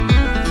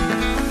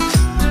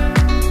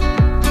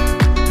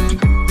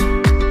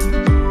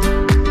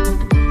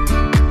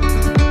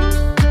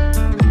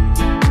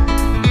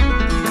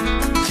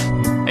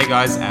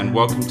guys, and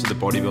welcome to the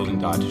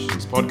Bodybuilding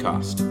Dietitians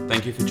podcast.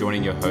 Thank you for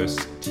joining your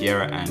hosts,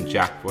 Tiara and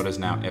Jack, for what is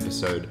now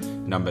episode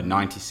number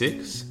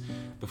 96.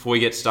 Before we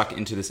get stuck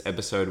into this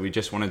episode, we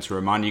just wanted to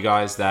remind you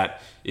guys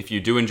that if you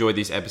do enjoy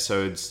these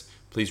episodes,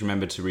 please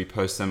remember to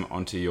repost them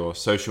onto your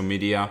social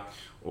media.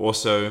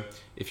 Also,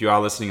 if you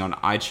are listening on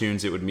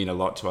iTunes, it would mean a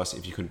lot to us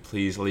if you could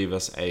please leave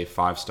us a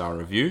 5-star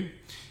review.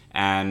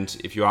 And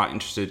if you are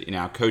interested in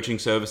our coaching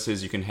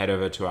services, you can head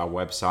over to our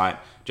website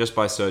just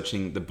by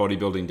searching the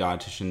Bodybuilding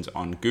Dietitians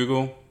on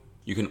Google.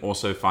 You can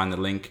also find the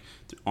link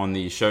on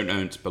the show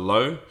notes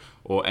below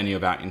or any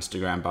of our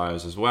Instagram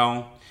bios as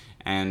well.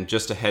 And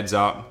just a heads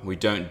up, we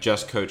don't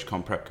just coach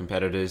comp prep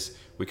competitors,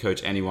 we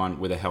coach anyone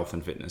with a health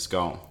and fitness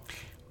goal.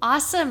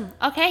 Awesome.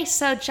 Okay,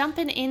 so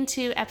jumping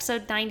into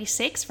episode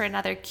 96 for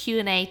another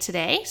Q&A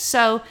today.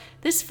 So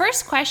this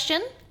first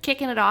question,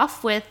 kicking it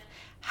off with,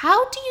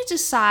 how do you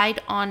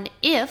decide on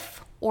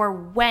if or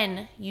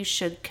when you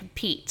should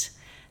compete?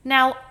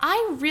 Now,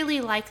 I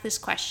really like this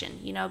question,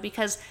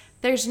 because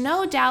there's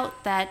no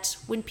doubt that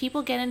when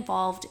people get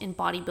involved in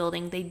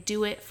bodybuilding, they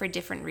do it for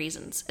different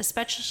reasons,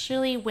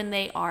 especially when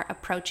they are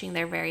approaching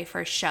their very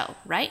first show,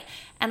 right?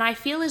 And I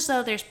feel as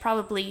though there's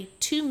probably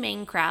two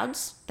main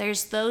crowds.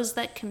 There's those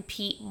that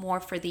compete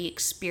more for the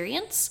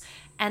experience,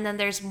 and then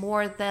there's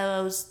more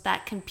those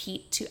that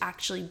compete to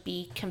actually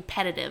be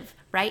competitive,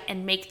 right?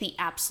 And make the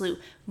absolute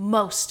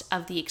most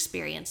of the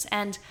experience.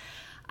 And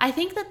I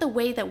think that the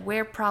way that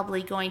we're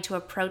probably going to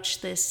approach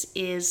this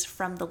is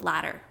from the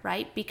latter,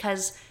 right?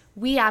 Because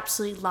we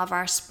absolutely love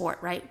our sport,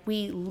 right?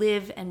 We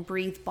live and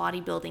breathe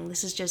bodybuilding.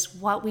 This is just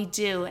what we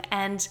do.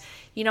 And,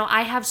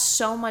 I have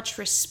so much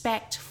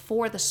respect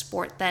for the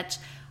sport that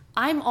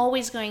I'm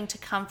always going to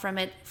come from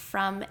it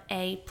from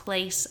a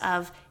place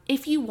of,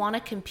 if you want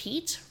to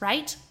compete,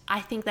 right? I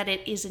think that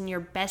it is in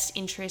your best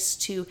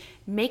interest to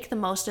make the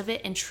most of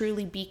it and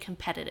truly be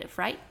competitive,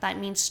 right? That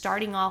means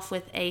starting off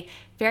with a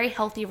very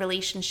healthy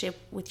relationship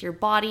with your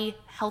body,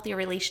 healthy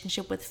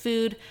relationship with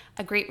food,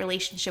 a great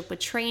relationship with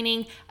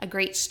training, a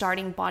great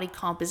starting body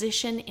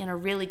composition in a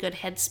really good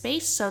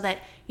headspace so that,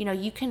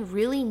 you can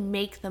really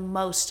make the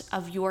most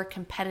of your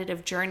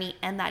competitive journey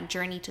and that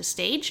journey to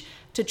stage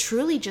to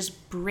truly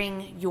just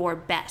bring your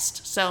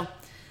best. So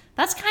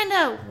that's kind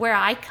of where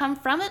I come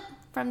from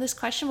this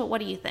question, but what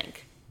do you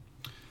think?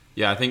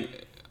 Yeah, I think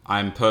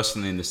I'm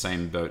personally in the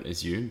same boat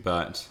as you,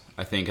 but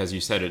I think, as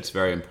you said, it's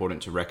very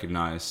important to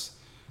recognize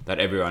that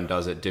everyone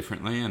does it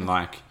differently. And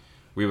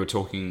we were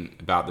talking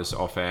about this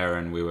off air,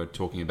 and we were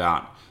talking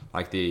about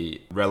the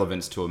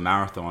relevance to a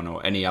marathon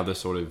or any other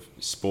sort of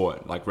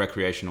sport, like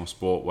recreational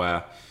sport,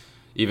 where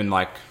even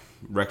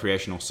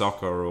recreational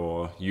soccer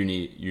or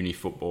uni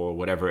football or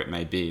whatever it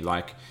may be.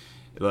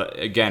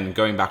 Again,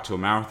 going back to a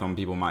marathon,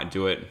 people might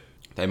do it.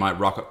 They might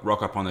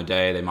rock up on the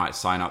day, they might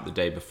sign up the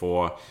day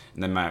before,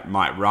 and they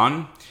might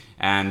run.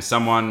 And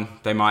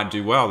they might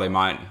do well. They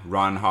might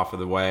run half of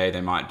the way,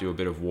 they might do a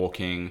bit of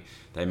walking,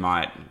 they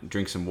might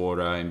drink some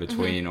water in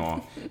between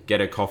or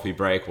get a coffee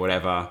break,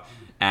 whatever.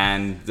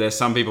 And there's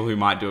some people who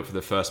might do it for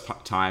the first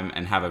time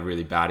and have a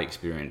really bad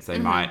experience. They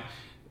might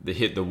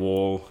hit the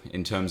wall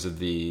in terms of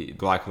the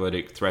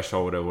glycolytic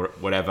threshold or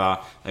whatever.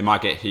 They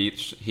might get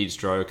heat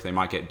stroke, they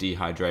might get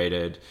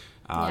dehydrated.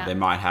 They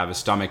might have a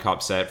stomach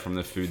upset from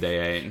the food they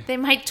ate. They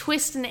might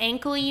twist an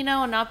ankle, and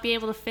not be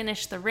able to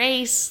finish the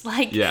race.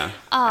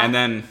 And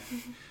then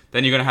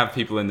you're going to have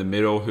people in the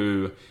middle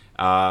who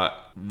are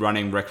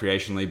running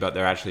recreationally, but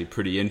they're actually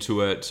pretty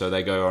into it. So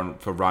they go on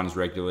for runs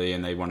regularly,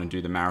 and they want to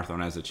do the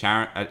marathon as a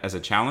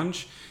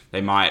challenge.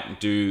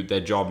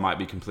 Their job might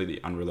be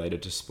completely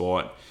unrelated to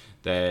sport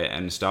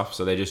and stuff.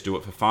 So they just do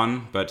it for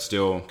fun, but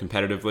still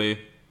competitively.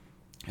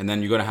 And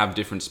then you're going to have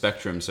different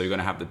spectrums. So you're going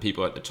to have the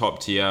people at the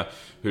top tier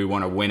who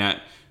want to win it,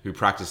 who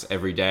practice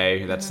every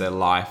day. That's their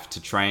life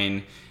to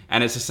train.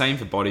 And it's the same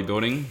for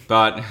bodybuilding,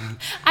 but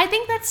I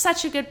think that's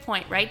such a good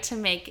point, right, to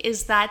make,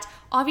 is that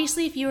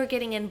obviously if you are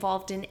getting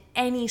involved in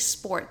any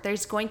sport,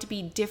 there's going to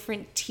be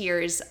different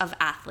tiers of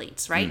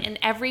athletes, right? And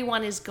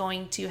everyone is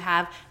going to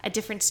have a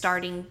different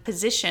starting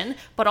position,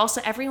 but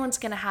also everyone's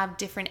going to have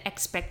different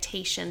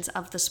expectations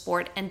of the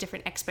sport and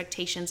different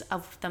expectations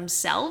of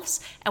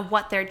themselves and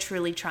what they're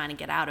truly trying to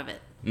get out of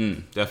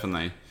it.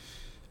 Definitely.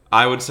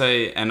 I would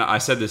say, and I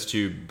said this to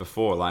you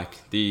before, where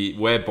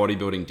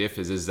bodybuilding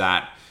differs is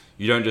that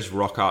you don't just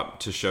rock up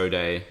to show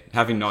day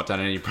having not done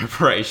any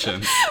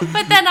preparation.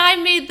 But then I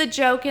made the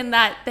joke in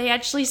that they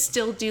actually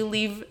still do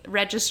leave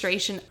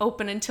registration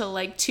open until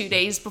 2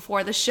 days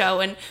before the show.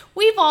 And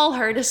we've all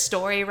heard a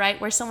story, right,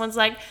 where someone's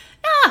like,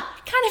 I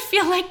kind of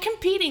feel like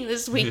competing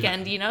this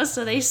weekend,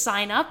 So they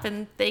sign up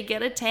and they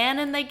get a tan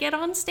and they get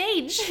on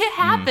stage. It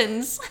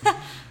happens.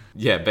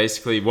 Yeah,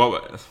 basically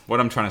what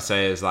I'm trying to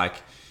say is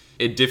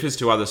it differs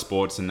to other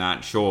sports in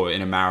that, sure,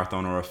 in a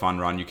marathon or a fun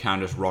run, you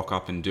can't just rock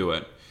up and do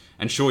it.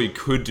 And sure, you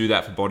could do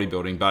that for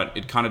bodybuilding, but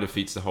it kind of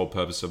defeats the whole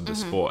purpose of the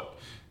sport.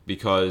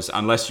 Because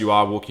unless you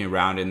are walking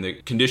around in the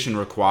condition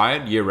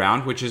required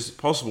year-round, which is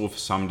possible for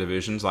some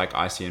divisions like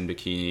ICM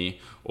Bikini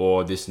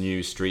or this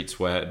new street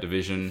sweat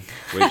division,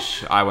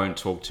 which I won't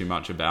talk too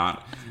much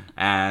about.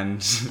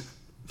 And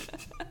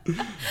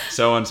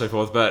so on and so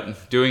forth.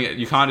 But doing it,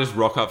 you can't just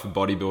rock up for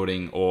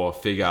bodybuilding or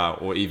figure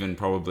or even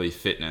probably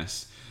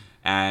fitness.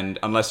 And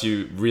unless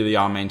you really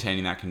are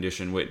maintaining that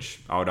condition,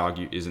 which I would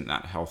argue isn't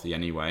that healthy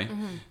anyway.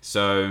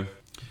 So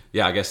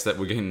yeah, I guess that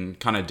we can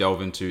kind of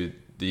delve into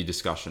the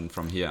discussion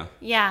from here.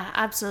 Yeah,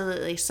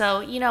 absolutely.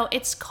 So,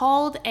 it's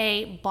called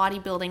a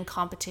bodybuilding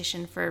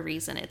competition for a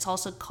reason. It's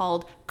also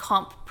called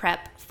comp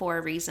prep for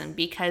a reason,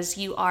 because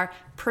you are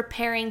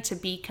preparing to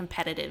be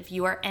competitive.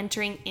 You are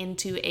entering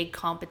into a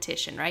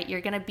competition, right?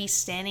 You're going to be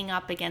standing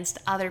up against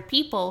other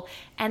people.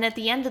 And at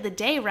the end of the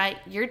day, right,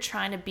 you're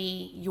trying to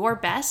be your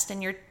best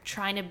and you're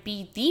trying to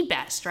be the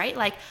best, right?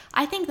 Like,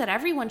 I think that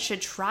everyone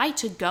should try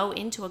to go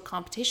into a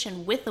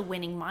competition with a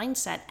winning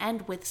mindset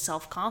and with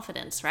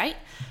self-confidence, right?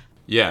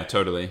 Yeah,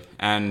 totally.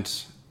 And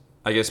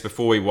I guess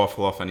before we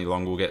waffle off any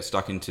longer, we'll get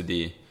stuck into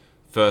the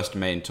first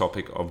main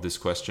topic of this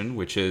question,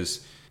 which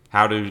is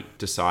how to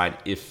decide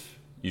if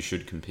you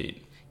should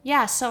compete.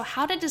 Yeah, so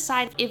how to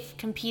decide if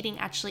competing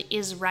actually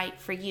is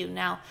right for you.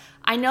 Now,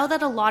 I know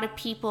that a lot of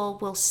people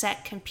will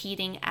set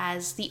competing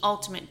as the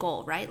ultimate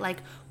goal, right?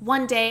 Like,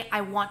 one day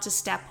I want to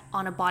step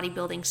on a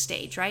bodybuilding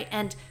stage, right?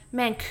 And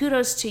man,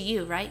 kudos to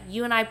you, right?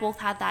 You and I both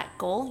had that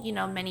goal,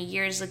 many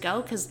years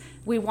ago, because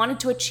we wanted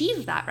to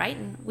achieve that, right?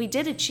 And we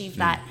did achieve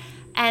that.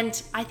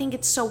 And I think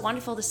it's so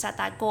wonderful to set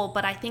that goal,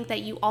 but I think that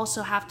you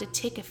also have to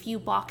tick a few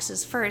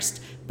boxes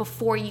first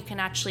before you can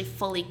actually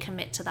fully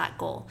commit to that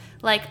goal.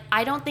 Like,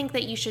 I don't think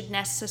that you should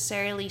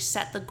necessarily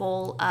set the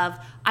goal of,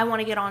 I want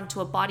to get onto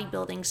a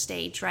bodybuilding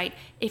stage, right?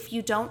 If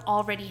you don't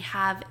already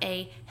have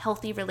a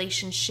healthy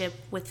relationship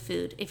with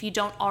food, if you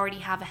don't already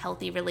have a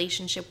healthy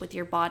relationship with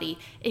your body,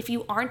 if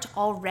you aren't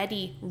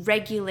already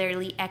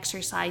regularly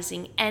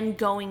exercising and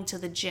going to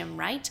the gym,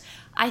 right?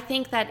 I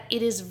think that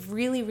it is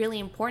really, really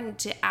important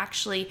to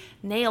actually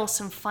nail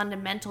some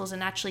fundamentals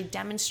and actually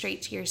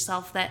demonstrate to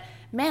yourself that,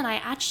 man, I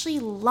actually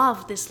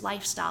love this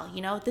lifestyle.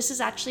 This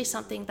is actually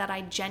something that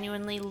I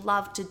genuinely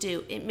love to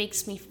do. It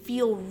makes me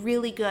feel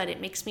really good.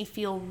 It makes me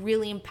feel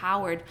really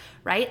empowered,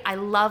 right? I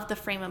love the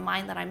frame of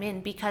mind that I'm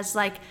in, because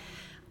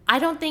I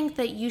don't think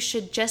that you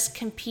should just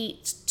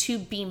compete to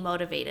be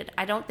motivated.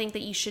 I don't think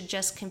that you should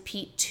just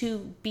compete to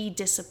be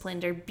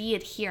disciplined or be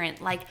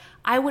adherent. Like,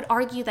 I would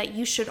argue that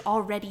you should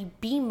already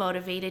be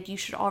motivated, you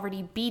should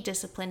already be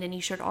disciplined, and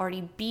you should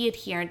already be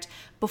adherent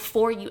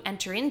before you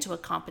enter into a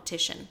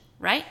competition,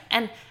 right?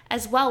 And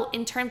as well,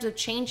 in terms of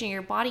changing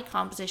your body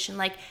composition,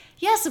 like,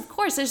 yes, of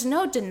course, there's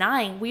no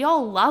denying we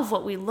all love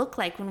what we look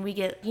like when we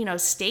get,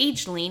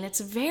 stage lean. It's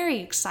very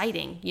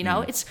exciting,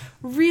 It's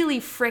really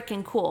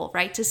freaking cool,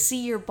 right? To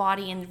see your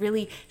body and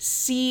really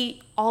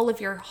see all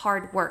of your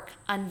hard work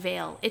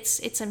unveil.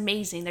 It's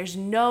amazing. There's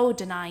no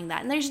denying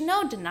that. And there's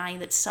no denying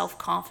that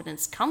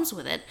self-confidence comes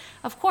with it,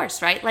 of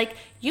course, right? Like,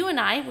 you and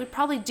I, we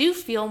probably do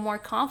feel more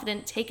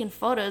confident taking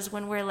photos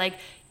when we're like,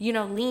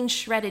 lean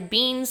shredded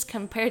beans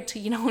compared to,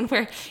 when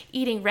we're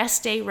eating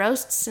rest day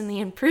roasts in the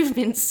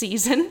improvement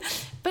season.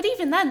 But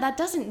even then, that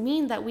doesn't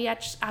mean that we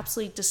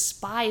absolutely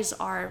despise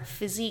our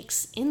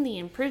physiques in the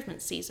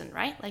improvement season,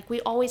 right? Like, we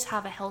always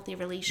have a healthy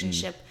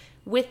relationship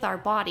with our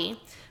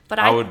body. But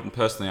I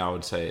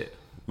would say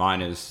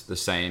mine is the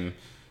same.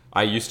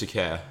 I used to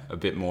care a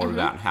bit more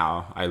about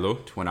how I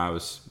looked when I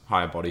was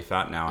higher body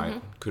fat. Now I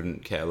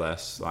couldn't care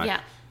less.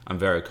 I'm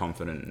very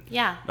confident.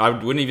 Yeah. I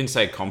wouldn't even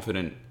say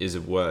confident is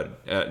the word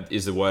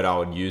I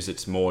would use.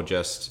 It's more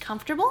just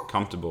comfortable.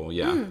 Comfortable,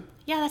 yeah.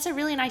 Yeah, that's a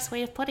really nice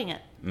way of putting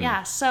it.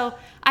 Yeah, so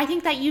I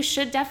think that you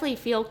should definitely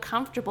feel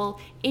comfortable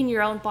in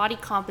your own body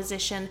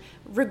composition,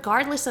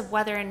 regardless of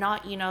whether or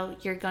not,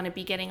 you're going to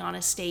be getting on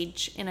a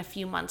stage in a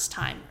few months'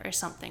 time or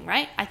something,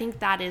 right? I think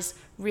that is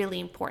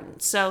really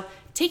important. So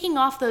taking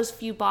off those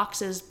few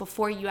boxes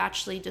before you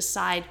actually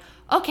decide,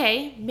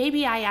 okay,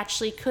 maybe I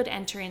actually could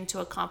enter into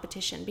a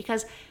competition,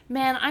 because,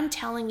 man, I'm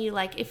telling you,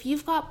 like, if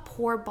you've got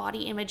poor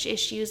body image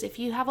issues, if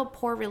you have a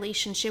poor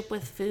relationship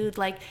with food,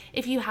 like,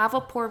 if you have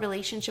a poor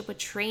relationship with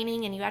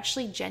training and you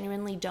actually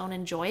genuinely don't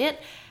enjoy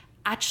it,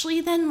 actually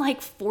then, like,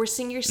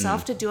 forcing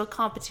yourself to do a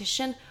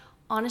competition,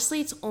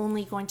 honestly, it's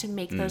only going to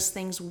make those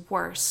things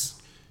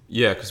worse.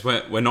 Yeah, because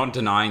we're not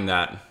denying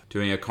that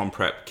doing a comp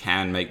prep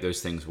can make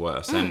those things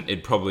worse, and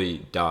it probably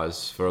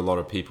does for a lot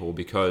of people,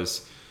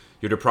 because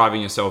you're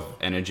depriving yourself of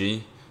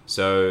energy,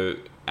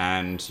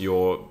 and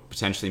you're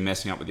potentially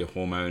messing up with your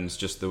hormones,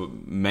 just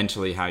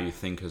mentally how you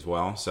think as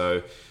well.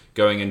 So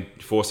going and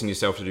forcing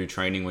yourself to do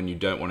training when you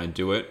don't want to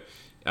do it,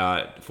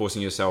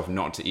 forcing yourself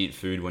not to eat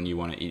food when you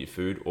want to eat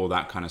food, all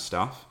that kind of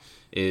stuff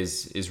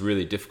is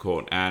really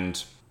difficult.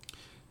 And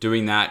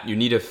doing that, you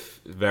need a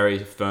very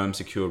firm,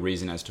 secure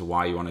reason as to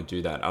why you want to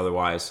do that.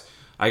 Otherwise,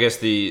 I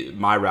guess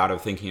my route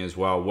of thinking as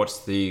well,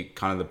 what's the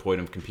point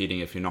of competing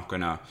if you're not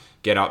going to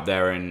get up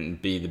there and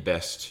be the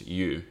best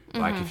you?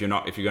 Like, if you're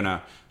going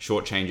to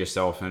shortchange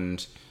yourself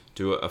and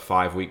do a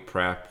 5-week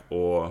prep,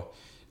 or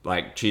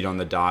like cheat on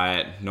the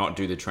diet, not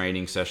do the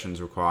training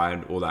sessions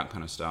required, all that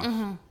kind of stuff.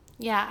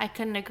 Yeah, I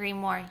couldn't agree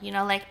more.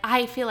 Like,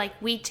 I feel like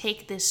we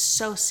take this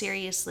so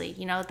seriously,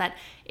 that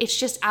it's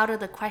just out of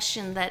the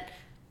question that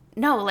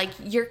no, like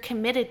you're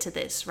committed to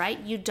this, right?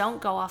 You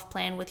don't go off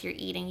plan with your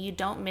eating. You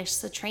don't miss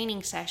the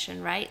training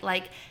session, right?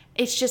 Like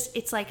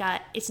it's like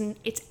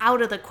it's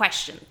out of the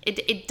question.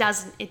 It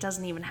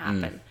doesn't even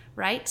happen,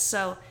 right?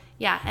 So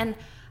yeah, and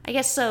I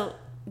guess so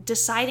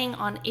deciding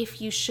on if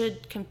you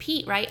should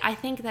compete, right? I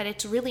think that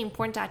it's really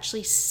important to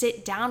actually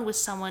sit down with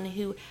someone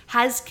who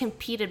has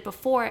competed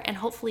before, and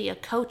hopefully a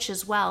coach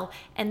as well,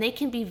 and they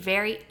can be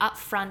very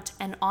upfront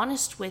and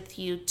honest with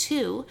you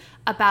too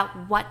about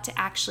what to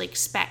actually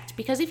expect.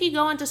 Because if you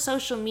go onto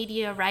social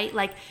media, right,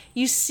 like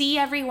you see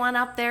everyone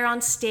up there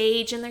on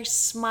stage and they're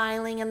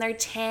smiling and they're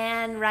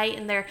tan, right,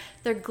 and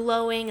they're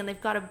glowing and they've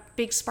got a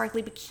big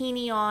sparkly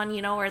bikini on,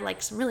 you know, or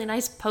like some really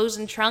nice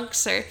posing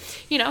trunks, or,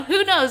 you know,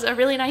 who knows, a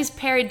really nice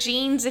pair of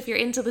jeans if you're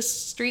into the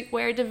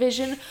streetwear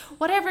division,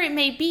 whatever it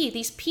may be.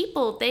 These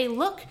people, they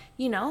look,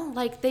 you know,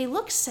 like they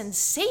look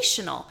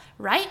sensational,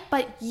 right?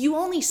 But you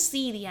only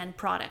see the end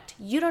product.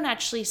 You don't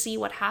actually see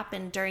what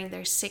happened during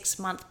their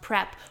 6-month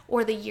prep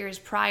or the years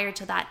prior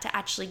to that to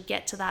actually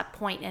get to that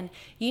point. And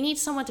you need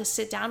someone to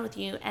sit down with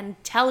you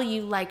and tell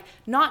you, like,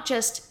 not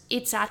just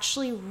it's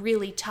actually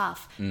really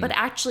tough, but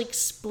actually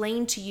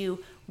explain to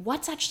you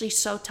what's actually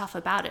so tough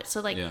about it. So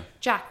like,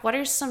 Jack, what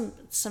are some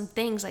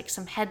things, like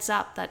some heads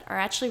up that are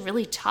actually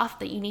really tough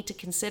that you need to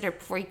consider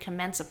before you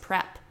commence a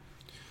prep?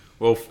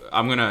 Well,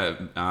 I'm going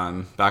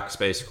to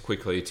backspace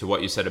quickly to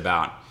what you said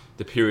about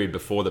the period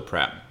before the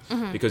prep,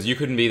 because you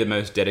couldn't be the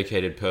most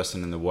dedicated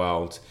person in the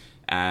world,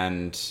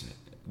 and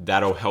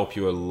that'll help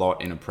you a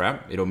lot in a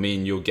prep. It'll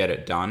mean you'll get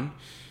it done,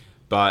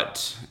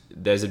 but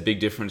there's a big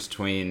difference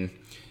between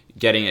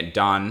getting it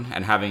done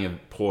and having a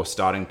poor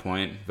starting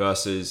point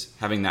versus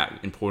having that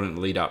important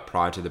lead up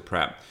prior to the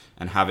prep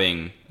and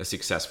having a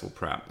successful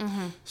prep.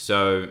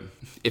 So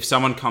if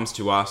someone comes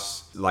to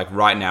us, like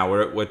right now,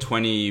 we're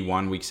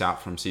 21 weeks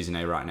out from season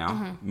A right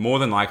now. More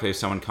than likely, if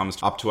someone comes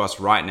up to us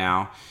right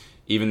now,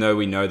 even though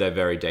we know they're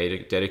very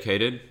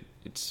dedicated,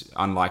 it's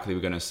unlikely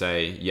we're going to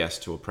say yes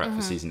to a prep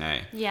for season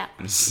A. Yeah.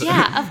 So,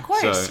 yeah, of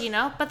course, you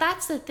know, but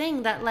that's the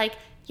thing that, like,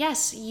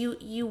 yes,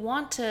 you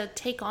want to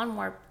take on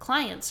more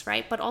clients,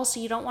 right? But also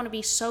you don't want to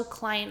be so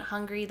client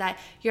hungry that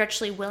you're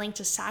actually willing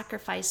to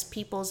sacrifice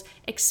people's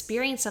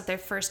experience of their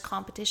first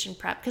competition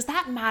prep, because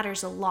that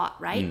matters a lot,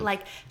 right?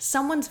 Like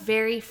someone's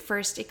very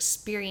first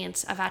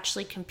experience of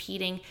actually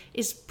competing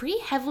is pretty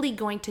heavily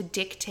going to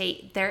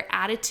dictate their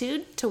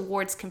attitude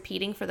towards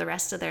competing for the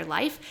rest of their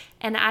life,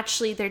 and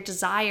actually their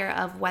desire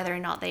of whether or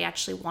not they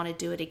actually want to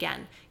do it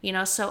again. You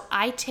know, so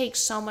I take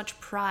so much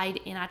pride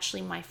in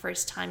actually my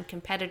first time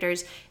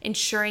competitors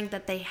ensuring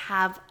that they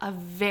have a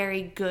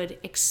very good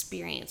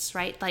experience,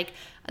 right? Like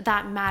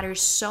that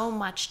matters so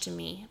much to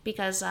me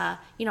because,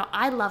 you know,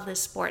 I love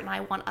this sport and I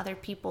want other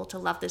people to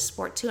love this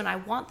sport too. And I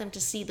want them to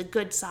see the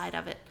good side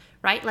of it,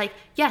 right? Like,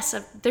 yes,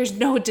 there's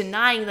no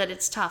denying that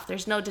it's tough.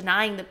 There's no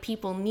denying that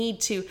people need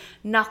to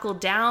knuckle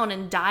down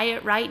and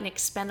diet right and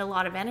expend a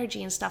lot of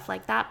energy and stuff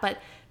like that. But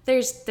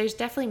there's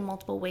definitely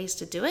multiple ways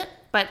to do it.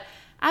 But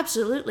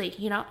absolutely,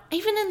 you know,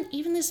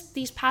 even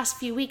these past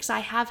few weeks, I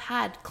have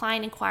had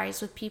client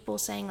inquiries with people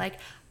saying like,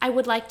 I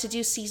would like to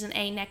do season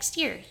A next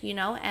year, you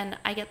know, and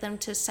I get them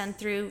to send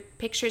through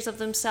pictures of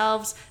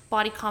themselves,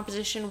 body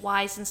composition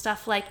wise and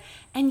stuff like,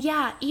 and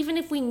yeah, even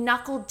if we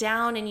knuckle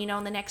down and, you know,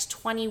 in the next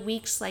 20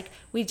 weeks, like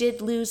we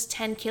did lose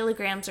 10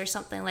 kilograms or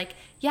something, like,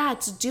 yeah,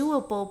 it's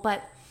doable,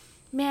 but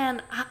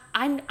man,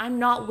 I'm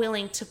not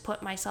willing to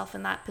put myself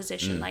in that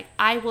position. Like,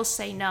 I will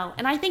say no.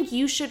 And I think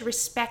you should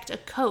respect a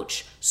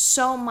coach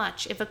so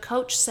much if a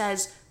coach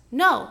says,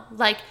 no,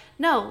 like,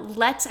 no,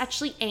 let's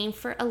actually aim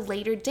for a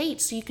later date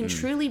so you can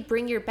truly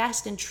bring your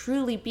best and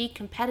truly be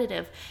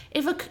competitive.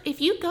 If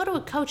you go to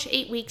a coach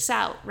 8 weeks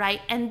out, right,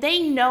 and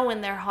they know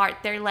in their heart,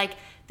 they're like,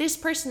 this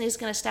person is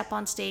going to step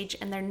on stage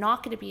and they're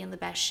not going to be in the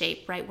best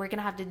shape, right? We're going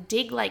to have to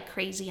dig like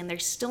crazy and they're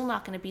still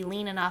not going to be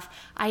lean enough.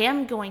 I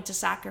am going to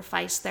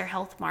sacrifice their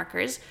health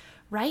markers,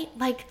 right?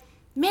 Like,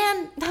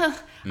 man,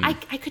 I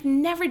could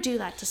never do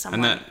that to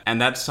someone. And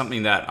that's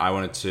something that I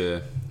wanted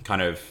to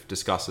kind of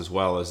discuss as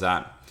well, is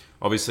that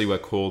obviously we're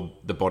called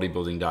the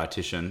bodybuilding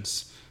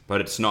dietitians,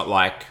 but it's not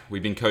like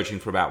we've been coaching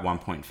for about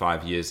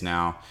 1.5 years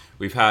now.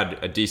 We've had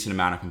a decent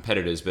amount of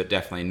competitors, but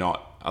definitely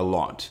not a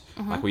lot.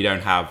 Like we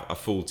don't have a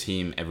full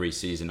team every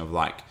season of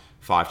like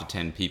 5 to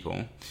 10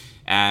 people.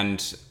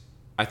 And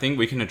I think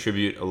we can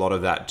attribute a lot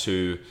of that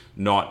to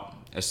not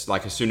as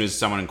soon as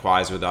someone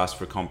inquires with us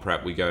for comp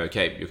prep, we go,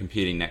 okay, you're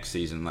competing next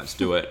season, let's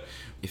do it.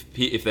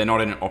 If they're not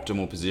in an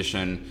optimal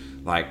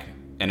position, like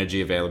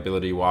energy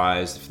availability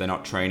wise, if they're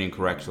not training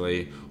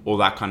correctly, all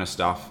that kind of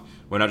stuff,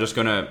 we're not just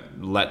going to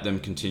let them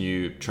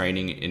continue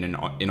training in an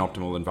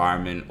inoptimal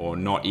environment or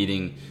not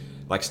eating,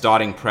 like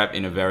starting prep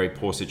in a very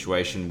poor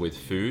situation with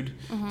food.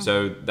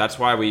 So that's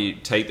why we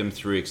take them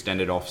through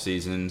extended off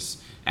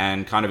seasons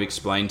and kind of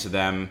explain to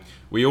them.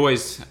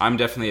 I'm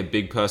definitely a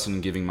big person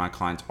in giving my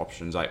clients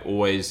options. I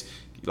always,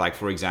 like,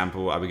 for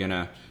example, are we going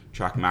to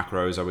track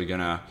macros? Are we going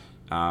to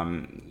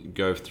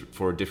go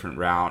for a different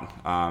route,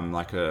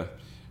 like a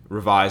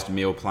revised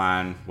meal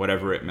plan,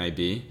 whatever it may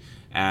be?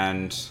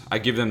 And I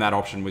give them that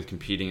option with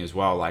competing as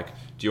well. Like,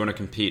 do you want to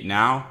compete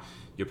now?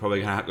 You're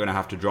probably going to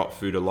have to drop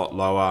food a lot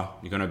lower.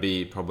 You're going to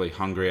be probably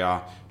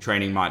hungrier.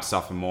 Training might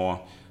suffer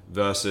more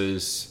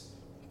versus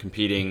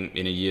competing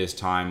in a year's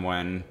time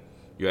when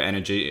your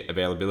energy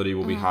availability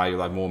will be high.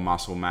 You'll have more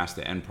muscle mass.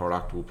 The end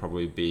product will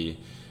probably be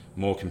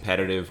more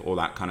competitive, all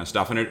that kind of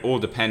stuff. And it all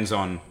depends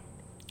on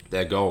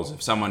their goals.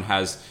 If someone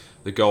has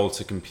the goal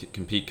to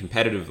compete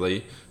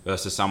competitively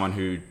versus someone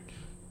who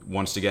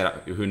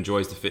who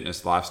enjoys the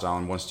fitness lifestyle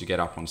and wants to get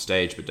up on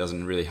stage but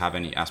doesn't really have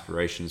any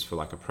aspirations for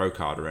like a pro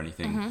card or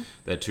anything,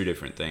 they're two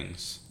different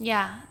things.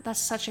 Yeah, that's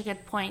such a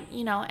good point,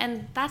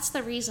 and that's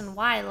the reason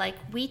why, like,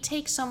 we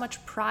take so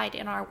much pride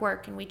in our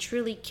work and we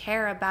truly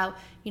care about,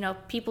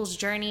 people's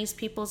journeys,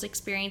 people's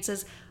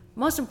experiences,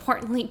 most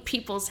importantly,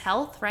 people's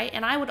health, right?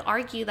 And I would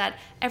argue that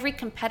every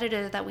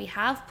competitor that we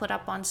have put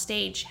up on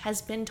stage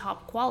has been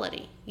top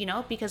quality,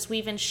 because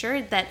we've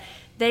ensured that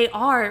they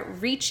are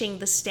reaching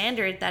the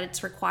standard that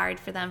it's required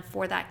for them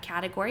for that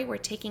category. We're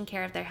taking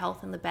care of their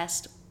health in the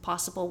best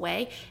possible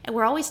way. And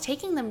we're always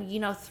taking them,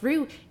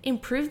 through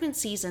improvement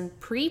season,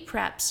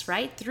 pre-preps,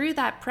 right? Through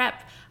that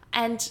prep.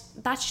 And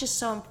that's just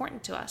so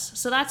important to us.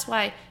 So that's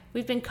why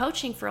we've been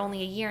coaching for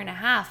only a year and a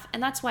half.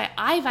 And that's why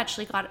I've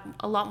actually got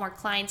a lot more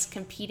clients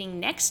competing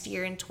next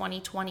year in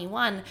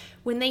 2021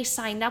 when they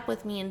signed up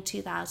with me in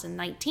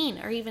 2019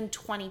 or even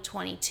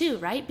 2022,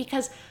 right?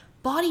 Because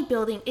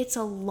bodybuilding, it's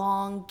a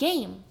long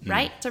game,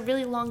 right? It's a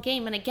really long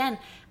game. And again,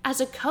 as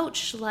a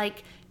coach,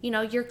 like,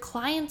 your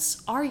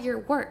clients are your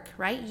work,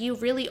 right? You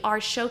really are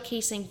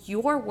showcasing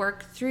your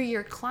work through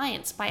your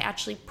clients by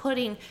actually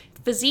putting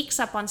physiques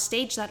up on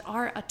stage that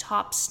are a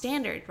top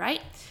standard,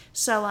 right?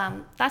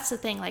 So that's the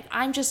thing. Like,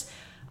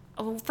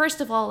 first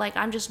of all, like,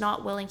 I'm just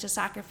not willing to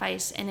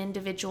sacrifice an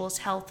individual's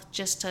health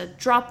just to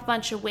drop a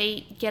bunch of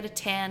weight, get a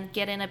tan,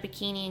 get in a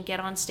bikini, and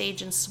get on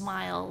stage and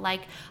smile.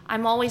 Like,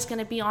 I'm always going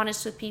to be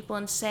honest with people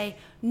and say,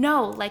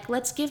 no, like,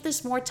 let's give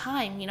this more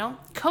time,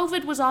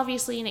 COVID was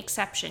obviously an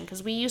exception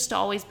because we used to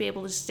always be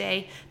able to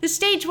say, the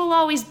stage will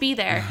always be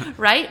there,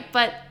 right?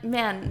 But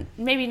man,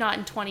 maybe not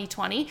in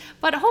 2020,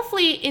 but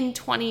hopefully in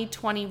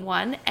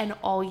 2021 and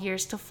all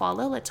years to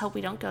follow. Let's hope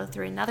we don't go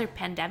through another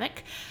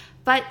pandemic.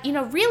 But,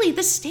 really,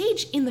 the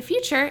stage in the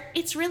future,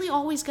 it's really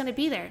always going to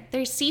be there.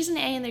 There's season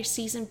A and there's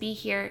season B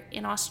here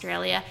in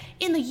Australia.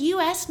 In the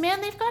US,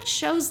 man, they've got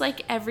shows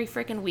like every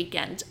freaking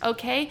weekend,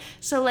 okay?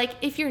 So, like,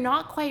 if you're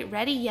not quite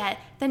ready yet,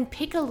 then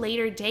pick a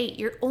later date.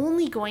 You're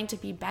only going to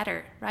be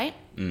better, right?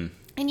 And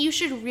you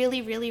should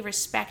really, really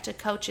respect a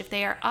coach if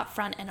they are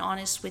upfront and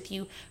honest with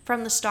you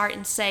from the start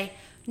and say,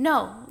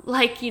 no,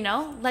 like,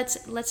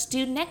 let's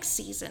do next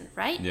season,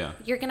 right? Yeah.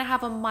 You're going to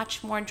have a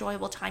much more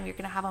enjoyable time. You're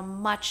going to have a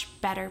much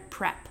better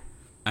prep.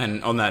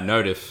 And on that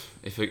note,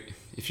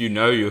 if you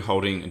know you're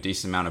holding a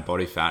decent amount of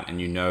body fat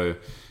and you know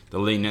the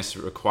leanness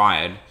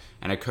required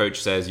and a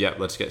coach says, yep,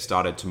 let's get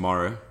started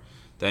tomorrow,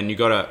 then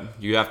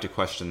you have to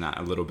question that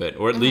a little bit,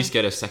 or at least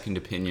get a second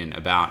opinion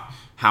about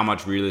how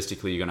much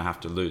realistically you're going to have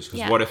to lose.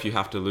 Because what if you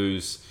have to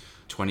lose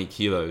 20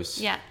 kilos?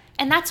 Yeah.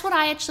 And that's what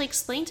I actually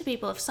explain to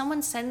people. If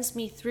someone sends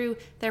me through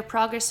their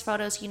progress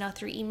photos,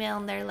 through email,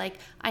 and they're like,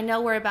 I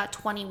know we're about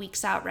 20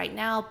 weeks out right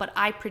now, but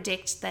I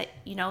predict that,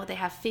 they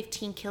have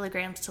 15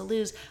 kilograms to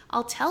lose.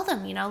 I'll tell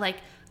them, like,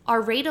 our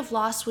rate of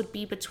loss would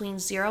be between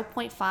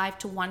 0.5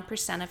 to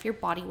 1% of your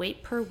body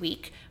weight per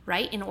week,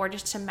 right? In order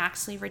to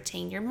maximally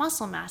retain your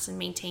muscle mass and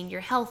maintain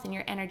your health and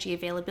your energy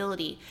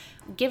availability.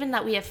 Given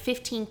that we have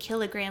 15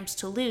 kilograms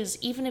to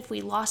lose, even if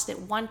we lost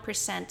it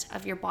 1%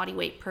 of your body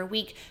weight per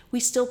week, we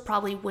still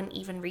probably wouldn't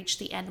even reach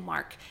the end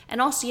mark.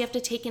 And also you have to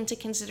take into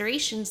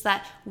considerations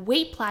that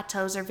weight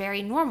plateaus are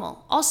very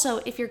normal. Also,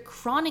 if you're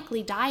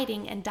chronically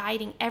dieting and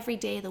dieting every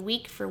day of the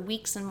week for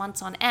weeks and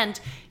months on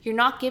end, you're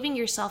not giving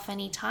yourself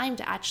any time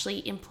to actually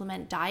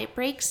implement diet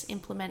breaks,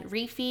 implement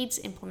refeeds,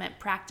 implement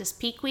practice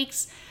peak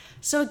weeks.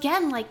 So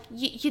again, like,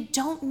 you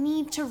don't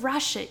need to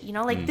rush it,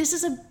 this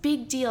is a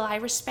big deal. I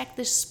respect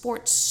this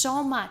sport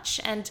so much.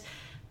 And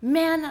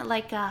man,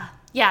 like,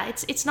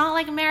 it's not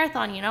like a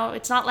marathon,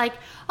 it's not like,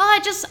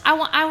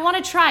 I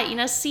want to try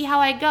it, see how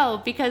I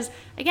go. Because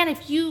again,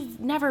 if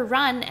you've never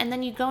run and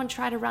then you go and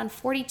try to run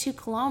 42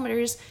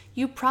 kilometers,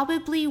 you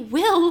probably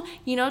will,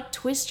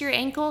 twist your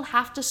ankle,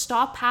 have to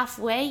stop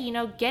halfway,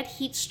 get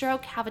heat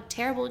stroke, have a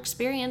terrible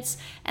experience,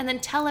 and then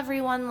tell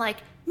everyone, like,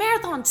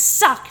 marathons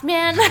suck,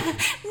 man.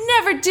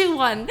 Never do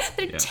one.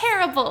 They're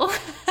terrible.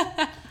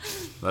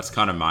 That's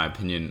kind of my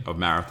opinion of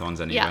marathons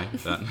anyway.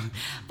 Yeah.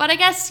 But I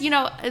guess,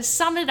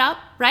 sum it up,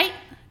 right?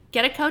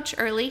 Get a coach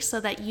early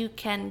so that you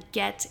can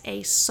get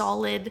a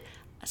solid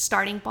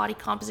starting body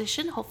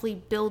composition, hopefully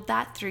build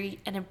that through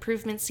an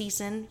improvement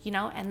season,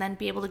 and then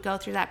be able to go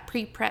through that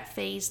pre-prep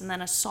phase and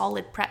then a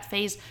solid prep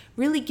phase.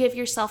 Really give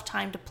yourself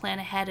time to plan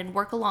ahead and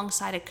work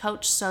alongside a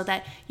coach so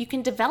that you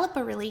can develop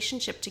a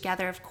relationship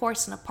together, of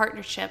course, in a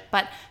partnership,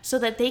 but so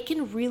that they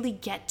can really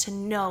get to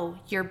know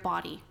your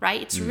body,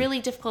 right? It's really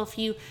difficult if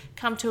you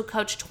come to a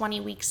coach 20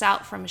 weeks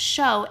out from a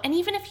show, and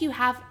even if you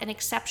have an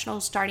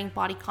exceptional starting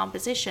body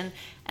composition,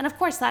 and of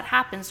course that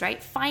happens,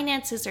 right?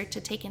 Finances are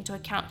to take into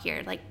account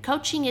here. Like,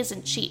 coaching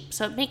isn't cheap.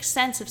 So it makes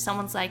sense if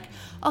someone's like,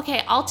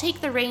 okay, I'll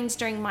take the reins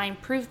during my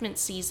improvement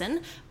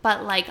season,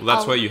 but like... Well,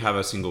 that's where you have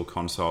a single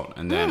consult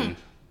and then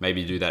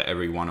maybe do that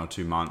every 1 or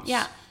 2 months.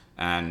 Yeah.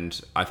 And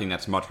I think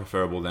that's much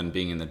preferable than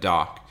being in the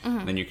dark.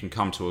 Then you can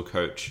come to a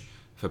coach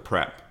for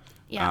prep.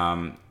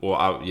 Yeah.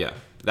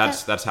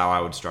 That's how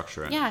I would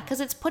structure it. Yeah, because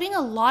it's putting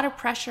a lot of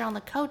pressure on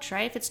the coach,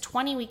 right? If it's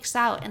 20 weeks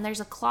out and there's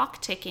a clock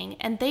ticking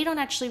and they don't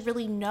actually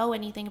really know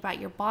anything about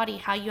your body,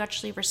 how you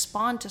actually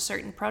respond to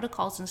certain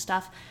protocols and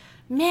stuff,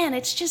 man,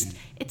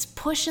 it's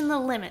pushing the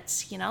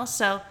limits,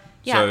 So,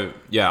 yeah. So,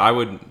 I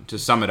would, to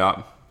sum it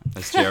up,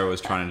 as Tiara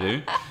was trying to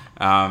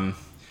do,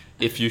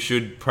 if you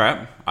should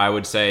prep, I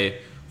would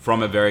say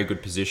from a very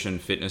good position,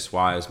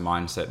 fitness-wise,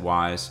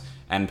 mindset-wise,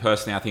 and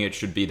personally, I think it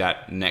should be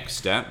that next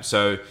step.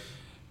 So,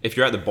 if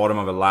you're at the bottom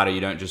of a ladder,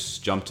 you don't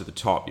just jump to the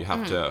top. You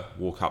have to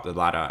walk up the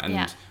ladder.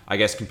 And I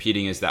guess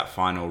competing is that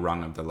final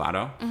rung of the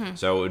ladder.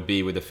 So it would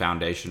be with the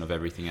foundation of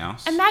everything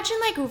else. Imagine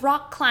like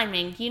rock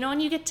climbing, when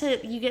you get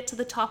to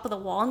the top of the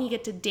wall and you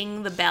get to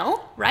ding the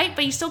bell, right?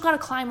 But you still got to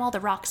climb all the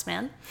rocks,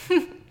 man.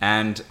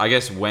 And I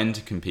guess when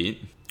to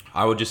compete,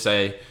 I would just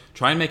say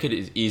try and make it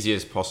as easy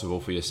as possible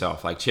for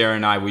yourself. Like Tiara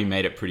and I, we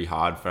made it pretty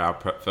hard for our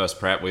first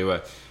prep. We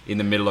were in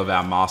the middle of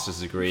our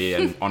master's degree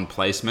and on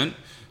placement.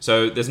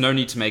 So there's no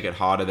need to make it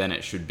harder than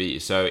it should be.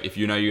 So if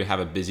you have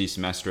a busy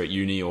semester at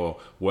uni or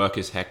work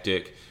is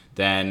hectic,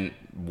 then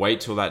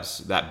wait till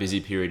that busy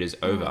period is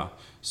over.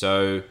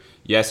 So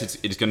yes,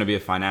 it's going to be a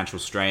financial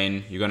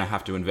strain. You're going to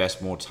have to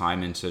invest more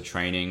time into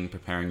training,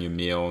 preparing your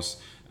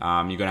meals.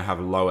 You're going to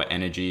have lower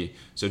energy.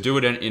 So do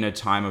it in a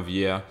time of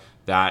year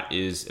that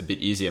is a bit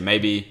easier.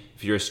 Maybe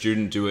if you're a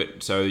student, do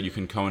it so you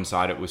can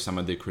coincide it with some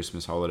of the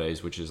Christmas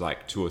holidays, which is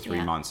like 2 or 3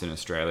 months in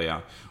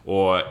Australia.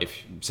 Or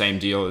same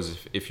deal as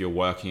if you're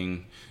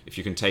working, if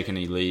you can take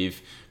any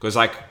leave. Because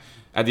like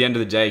at the end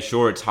of the day,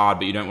 sure, it's hard,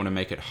 but you don't want to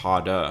make it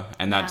harder.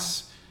 And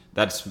that's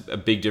a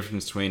big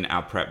difference between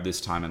our prep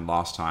this time and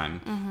last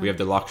time. We have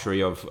the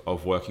luxury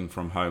of working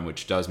from home,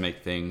 which does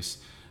make things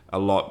a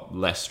lot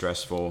less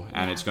stressful,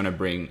 and it's going to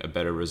bring a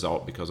better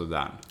result because of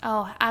that.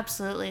 Oh,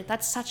 absolutely.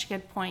 That's such a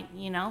good point,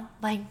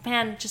 Like,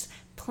 man, just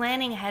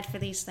planning ahead for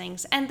these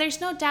things. And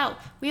there's no doubt,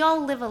 we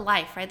all live a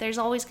life, right? There's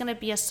always going to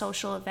be a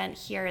social event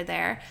here or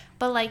there.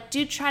 But, like,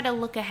 do try to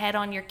look ahead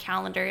on your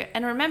calendar.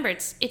 And remember,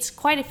 it's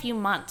quite a few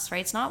months,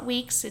 right? It's not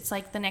weeks. It's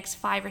like the next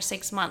 5 or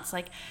 6 months.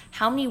 Like,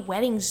 how many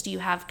weddings do you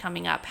have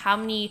coming up? How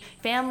many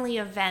family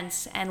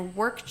events and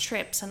work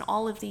trips and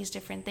all of these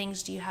different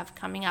things do you have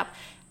coming up?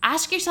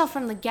 Ask yourself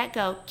from the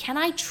get-go, can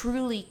I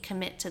truly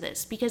commit to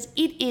this? Because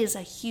it is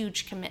a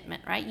huge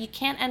commitment, right? You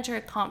can't enter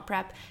a comp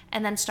prep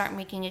and then start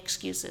making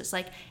excuses.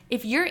 Like,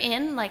 if you're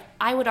in, like,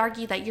 I would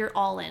argue that you're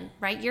all in,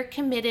 right? You're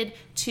committed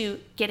to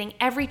getting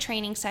every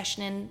training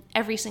session in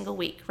every single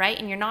week, right?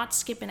 And you're not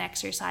skipping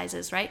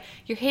exercises, right?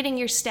 You're hitting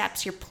your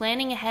steps. You're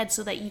planning ahead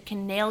so that you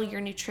can nail your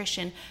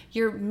nutrition.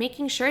 You're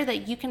making sure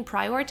that you can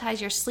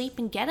prioritize your sleep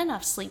and get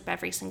enough sleep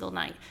every single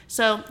night.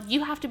 So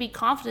you have to be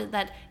confident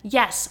that,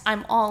 yes,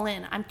 I'm all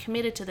in. I'm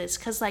committed to this.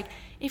 Because, like,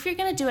 if you're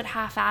going to do it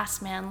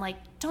half-assed, man, like,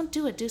 don't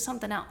do it. Do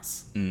something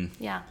else.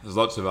 Yeah. There's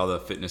lots of other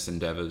fitness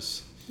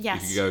endeavors.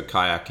 Yes. You could go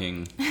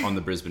kayaking on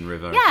the Brisbane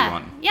River if you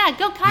want. Yeah,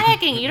 go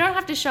kayaking. You don't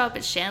have to show up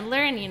at Chandler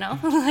and,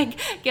 like,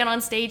 get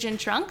on stage in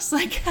trunks.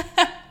 Like,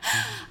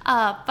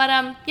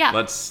 yeah.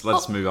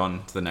 Let's move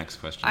on to the next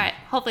question. All right.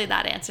 Hopefully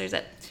that answers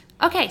it.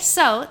 Okay,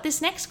 so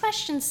this next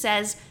question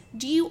says,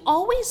 do you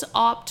always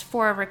opt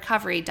for a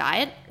recovery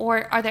diet,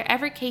 or are there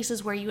ever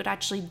cases where you would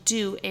actually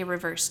do a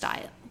reverse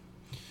diet?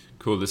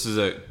 Cool. This is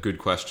a good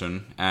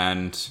question,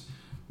 and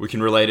we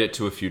can relate it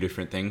to a few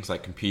different things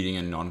like competing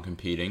and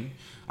non-competing.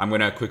 I'm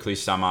going to quickly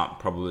sum up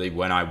probably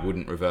when I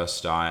wouldn't reverse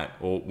diet,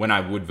 or when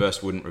I would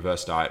versus wouldn't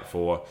reverse diet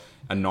for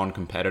a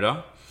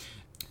non-competitor.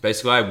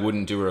 Basically, I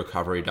wouldn't do a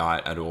recovery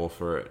diet at all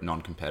for a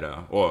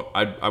non-competitor. Or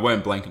I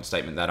won't blanket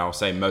statement that. I'll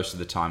say most of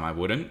the time I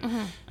wouldn't.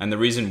 And the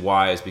reason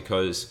why is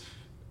because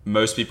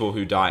most people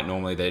who diet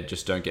normally, they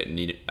just don't get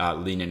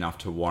lean enough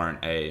to warrant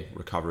a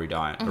recovery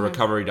diet. A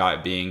recovery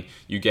diet being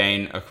you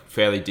gain a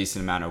fairly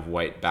decent amount of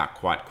weight back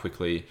quite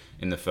quickly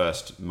in the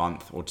first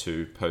month or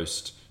two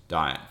post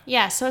diet.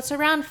 Yeah, so it's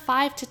around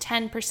 5 to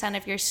 10%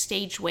 of your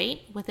stage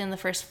weight within the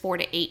first 4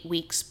 to 8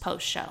 weeks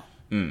post-show.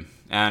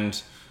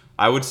 And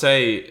I would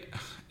say,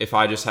 if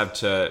I just have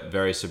to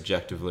very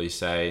subjectively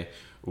say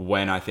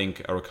when I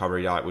think a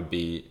recovery diet would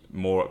be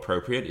more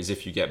appropriate is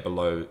if you get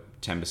below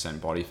 10%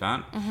 body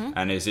fat,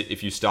 and is it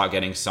if you start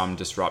getting some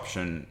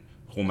disruption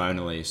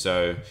hormonally.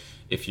 So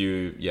if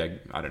you,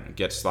 I don't know,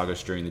 get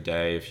sluggish during the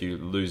day, if you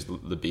lose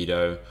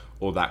libido,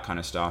 all that kind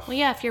of stuff. Well,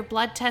 yeah, if your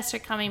blood tests are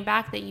coming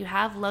back that you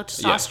have low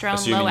testosterone,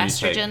 assuming low you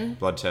estrogen. take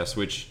blood tests,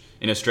 which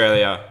in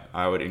Australia,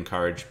 I would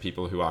encourage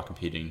people who are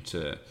competing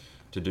to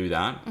do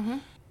that. Mm-hmm.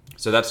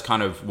 So that's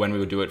kind of when we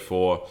would do it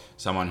for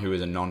someone who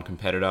is a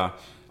non-competitor.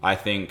 I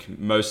think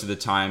most of the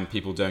time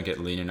people don't get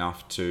lean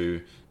enough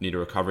to need a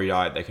recovery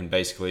diet. They can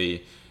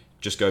basically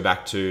just go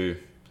back to,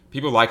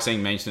 people like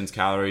saying maintenance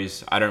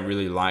calories. I don't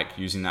really like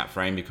using that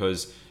frame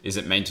because is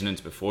it maintenance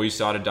before you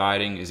started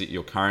dieting? Is it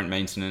your current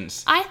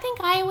maintenance? I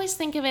always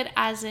think of it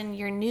as in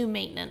your new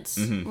maintenance.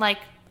 Mm-hmm. Like,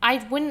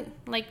 I wouldn't,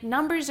 like,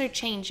 numbers are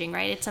changing,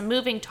 right? It's a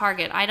moving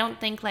target. I don't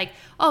think like,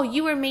 oh,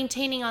 you were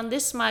maintaining on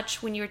this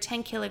much when you were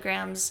 10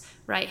 kilograms,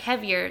 right,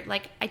 heavier.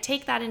 Like, I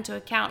take that into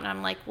account and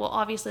I'm like, well,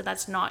 obviously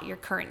that's not your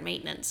current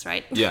maintenance,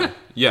 right?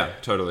 Yeah,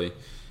 totally.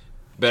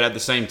 But at the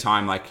same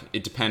time, like,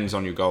 it depends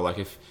on your goal. Like,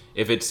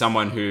 if it's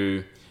someone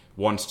who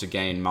wants to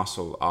gain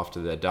muscle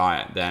after their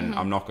diet, then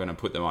I'm not going to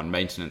put them on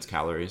maintenance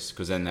calories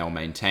because then they'll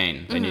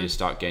maintain. They need to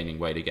start gaining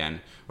weight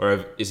again.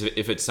 Or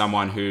if it's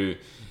someone who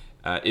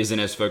isn't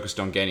as focused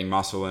on gaining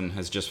muscle and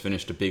has just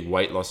finished a big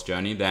weight loss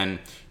journey, then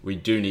we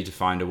do need to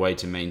find a way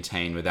to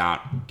maintain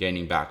without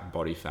gaining back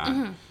body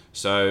fat.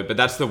 So, but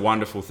that's the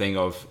wonderful thing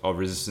of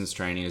resistance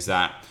training, is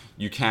that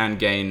you can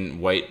gain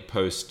weight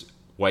post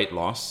weight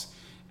loss,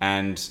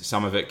 and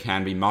some of it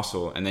can be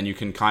muscle, and then you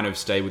can kind of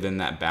stay within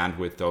that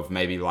bandwidth of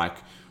maybe like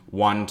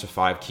 1 to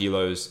 5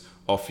 kilos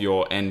off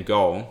your end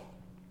goal,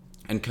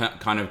 and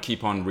kind of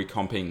keep on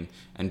recomping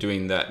and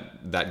doing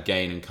that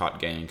gain and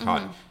cut.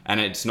 And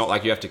it's not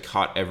like you have to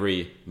cut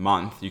every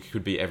month. You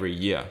could be every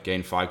year,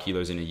 gain 5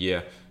 kilos in a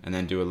year and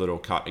then do a little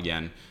cut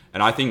again.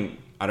 And I think,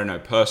 I don't know,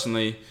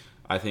 personally,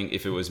 I think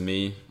if it was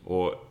me,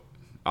 or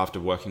after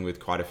working with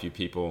quite a few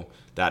people,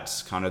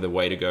 that's kind of the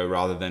way to go,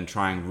 rather than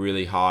trying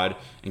really hard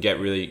and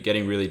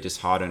getting really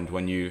disheartened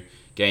when you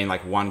gain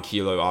like 1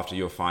 kilo after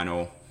your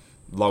final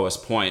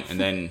lowest point, and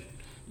then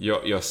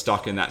you're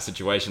stuck in that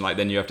situation. Like,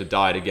 then you have to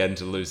diet again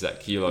to lose that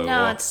kilo.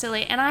 No, it's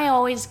silly. And I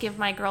always give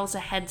my girls a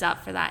heads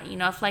up for that. You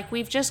know, if like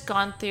we've just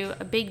gone through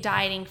a big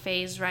dieting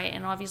phase, right?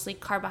 And obviously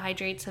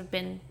carbohydrates have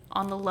been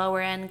on the lower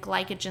end,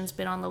 glycogen's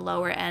been on the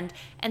lower end,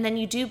 and then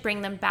you do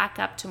bring them back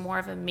up to more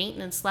of a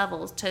maintenance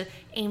level to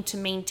aim to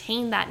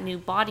maintain that new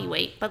body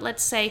weight. But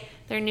let's say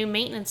their new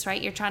maintenance,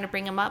 right? You're trying to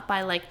bring them up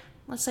by like,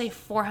 let's say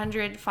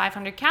 400,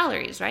 500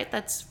 calories, right?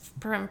 That's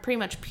pretty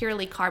much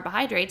purely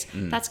carbohydrates.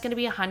 That's going to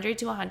be 100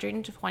 to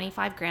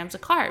 125 grams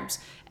of carbs.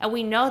 And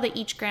we know that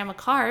each gram of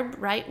carb,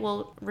 right,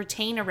 will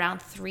retain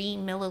around 3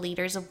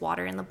 milliliters of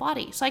water in the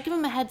body. So I give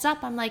them a heads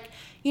up. I'm like,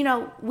 you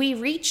know, we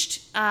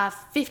reached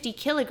 50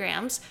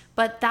 kilograms,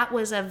 but that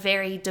was a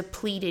very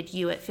depleted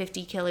you at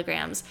 50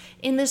 kilograms.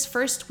 In this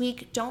first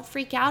week, don't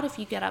freak out if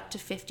you get up to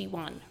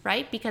 51,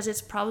 right? Because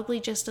it's probably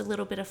just a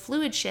little bit of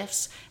fluid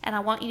shifts. And I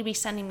want you to be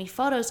sending me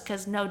photos,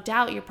 because no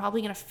doubt you're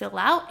probably going to fill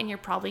out and you're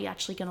probably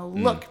actually going to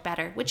look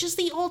better, which is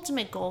the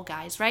ultimate goal,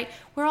 guys, right?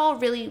 We're all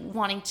really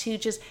wanting to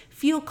just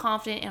feel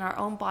confident in our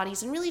own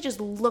bodies and really just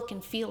look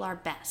and feel our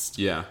best.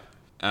 Yeah.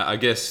 I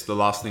guess the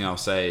last thing I'll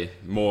say,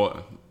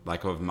 more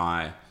like of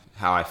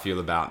how I feel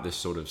about this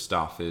sort of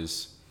stuff,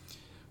 is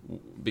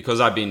because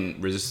I've been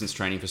resistance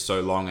training for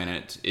so long, and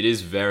it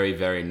is very,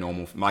 very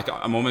normal. Like,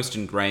 I'm almost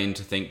ingrained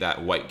to think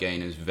that weight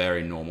gain is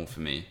very normal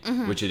for me,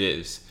 which it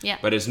is. Yeah.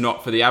 But it's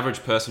not for the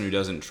average person who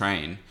doesn't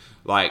train.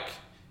 Like,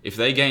 if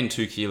they gain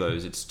 2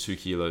 kilos, it's 2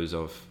 kilos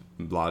of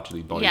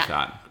largely body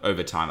fat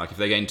over time. Like, if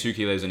they gain 2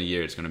 kilos in a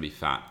year, it's going to be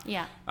fat.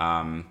 Yeah.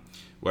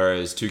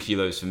 Whereas 2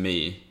 kilos for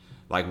me,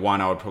 like,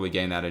 one, I would probably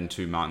gain that in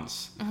 2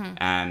 months.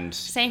 And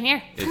same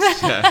here.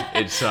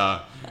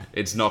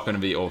 it's not going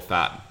to be all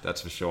fat,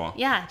 that's for sure.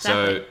 Yeah,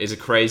 definitely. So it's a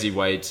crazy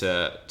way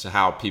to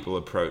how people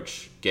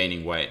approach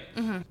gaining weight.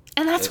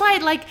 And that's why,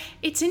 like,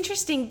 it's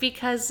interesting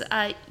because,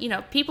 you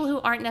know, people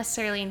who aren't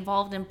necessarily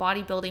involved in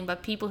bodybuilding,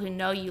 but people who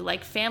know you,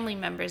 like family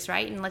members,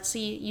 right? And let's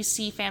see, you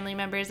see family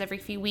members every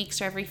few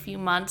weeks or every few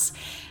months.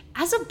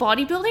 As a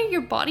bodybuilder,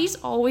 your body's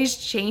always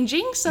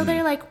changing. So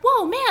they're like,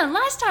 whoa, man,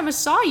 last time I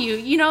saw you,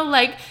 you know,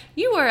 like,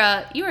 you were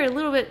a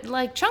little bit,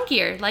 like,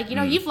 chunkier. Like, you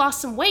know, you've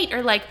lost some weight.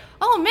 Or like,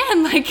 oh,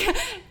 man, like,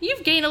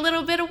 you've gained a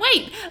little bit of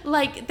weight.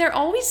 Like, they're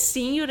always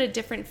seeing you at a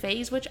different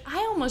phase, which I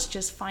almost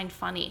just find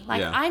funny.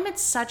 Like, I'm at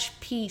such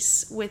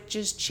peace with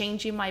just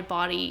changing my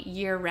body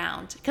year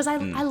round. Because I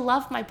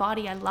love my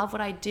body. I love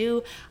what I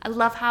do. I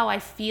love how I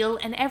feel.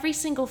 And every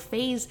single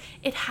phase,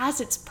 it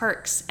has its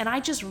perks. And I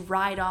just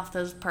ride off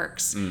those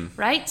perks,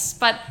 right?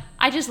 But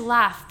I just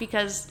laugh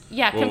because,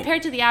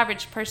 compared to the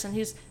average person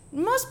who's,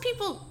 most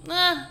people,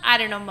 I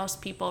don't know,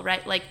 most people,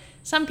 right? Like,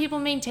 some people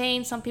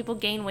maintain, some people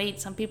gain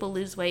weight, some people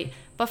lose weight.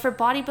 But for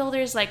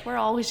bodybuilders, like, we're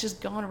always just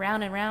going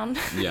around and around.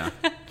 Yeah.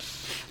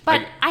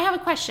 But I have a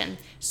question.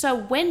 So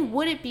when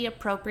would it be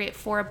appropriate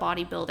for a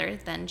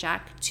bodybuilder then,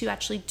 Jack, to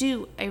actually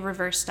do a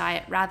reverse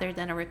diet rather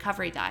than a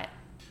recovery diet?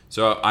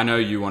 So I know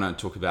you want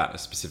to talk about a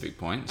specific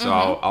point, so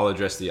I'll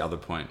address the other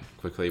point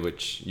quickly,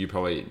 which you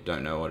probably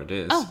don't know what it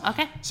is. Oh,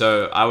 okay.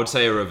 So I would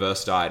say a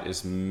reverse diet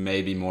is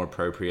maybe more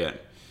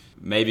appropriate,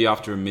 maybe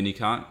after a mini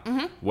cut,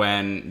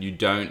 when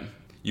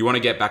you want to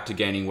get back to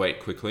gaining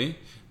weight quickly,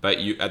 but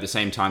you at the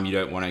same time you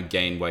don't want to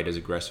gain weight as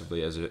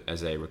aggressively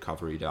as a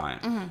recovery diet.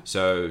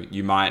 So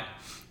you might,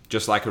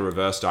 just like a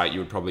reverse diet, you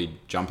would probably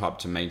jump up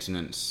to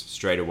maintenance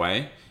straight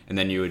away, and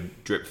then you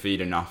would drip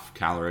feed enough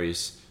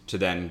calories to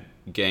then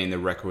gain the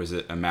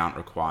requisite amount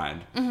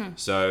required.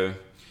 So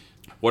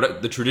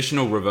the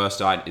traditional reverse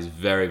diet is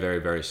very, very,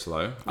 very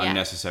slow,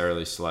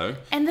 unnecessarily slow.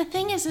 And the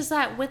thing is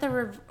that with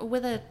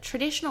a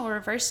traditional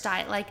reverse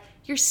diet, like,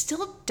 you're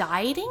still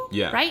dieting,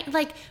 right?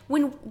 Like,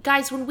 when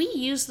we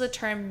use the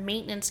term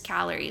maintenance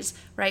calories,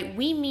 right,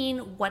 we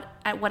mean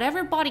at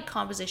whatever body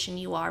composition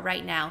you are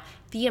right now,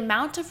 the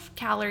amount of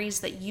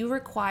calories that you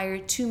require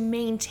to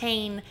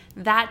maintain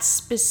that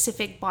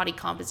specific body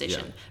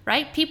composition,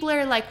 right? People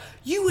are like,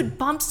 you would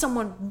bump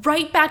someone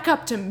right back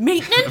up to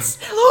maintenance?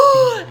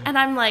 And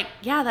I'm like,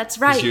 yeah, that's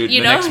right. The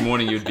next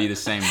morning you'd be the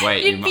same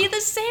weight. You'd be the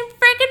same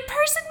friggin'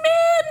 person,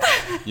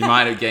 man. You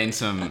might have gained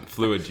some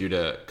fluid due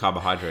to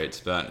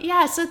carbohydrates, but...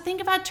 Yeah, so think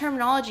about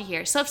terminology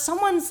here. So if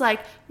someone's like,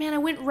 man, I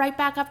went right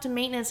back up to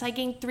maintenance, I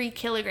gained 3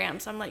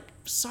 kilograms. I'm like,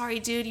 sorry,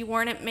 dude, you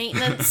weren't at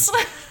maintenance.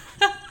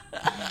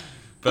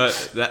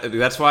 But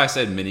that's why I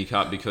said mini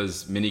cut,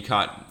 because mini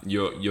cut,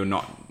 you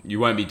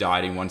won't be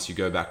dieting once you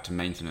go back to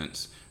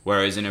maintenance.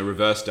 Whereas in a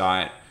reverse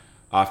diet,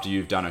 after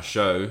you've done a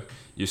show,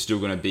 you're still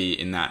going to be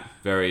in that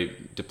very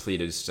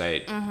depleted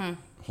state,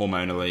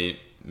 hormonally,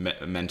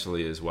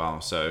 mentally as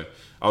well. So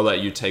I'll let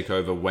you take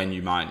over when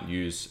you might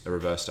use a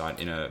reverse diet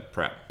in a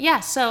prep.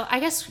 Yeah, so I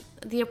guess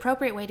the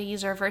appropriate way to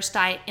use a reverse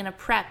diet in a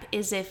prep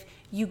is if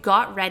you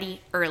got ready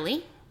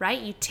early, right?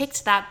 You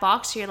ticked that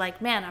box. You're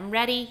like, man, I'm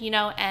ready,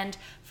 and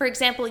for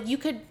example,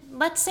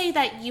 let's say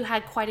that you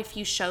had quite a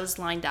few shows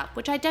lined up,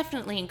 which I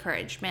definitely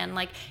encourage, man.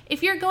 Like,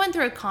 if you're going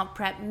through a comp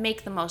prep,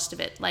 make the most of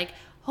it. Like,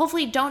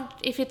 hopefully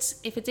if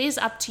it is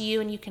up to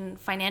you and you can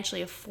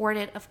financially afford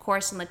it, of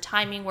course, and the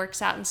timing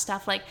works out and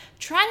stuff, like,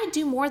 try to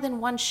do more than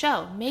one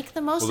show. Make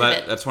the most of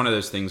it. That's one of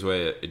those things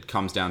where it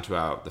comes down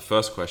to the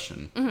first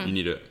question. You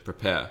need to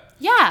prepare.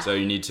 Yeah. So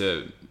you need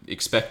to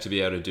expect to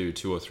be able to do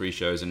 2 or 3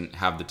 shows and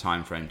have the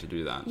time frame to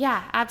do that.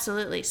 Yeah,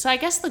 absolutely. So I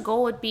guess the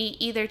goal would be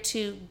either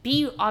to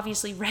be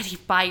obviously ready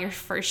by your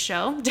first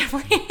show.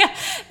 Definitely,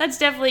 that's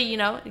definitely,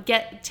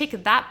 tick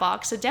that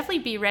box. So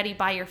definitely be ready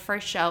by your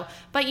first show.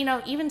 But,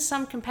 even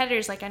some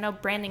competitors, like I know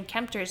Brandon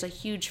Kempter is a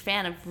huge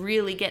fan of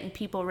really getting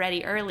people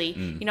ready early,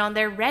 and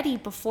they're ready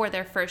before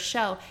their first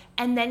show.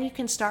 And then you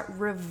can start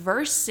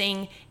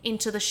reversing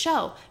into the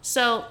show.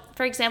 So,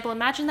 for example,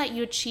 imagine that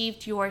you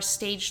achieved your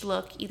staged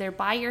look either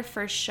by your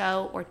first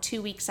show or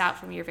 2 weeks out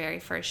from your very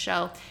first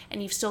show,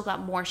 and you've still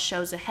got more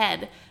shows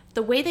ahead.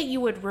 The way that you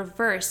would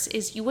reverse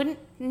is you wouldn't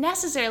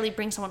necessarily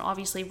bring someone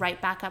obviously right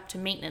back up to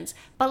maintenance.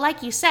 But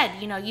like you said,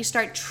 you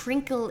start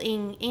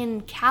trickling in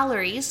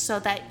calories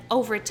so that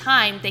over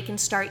time they can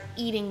start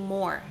eating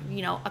more,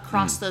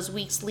 across those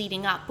weeks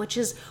leading up, which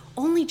is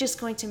only just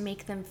going to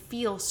make them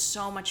feel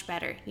so much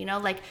better.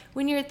 Like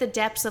when you're at the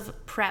depths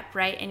of prep,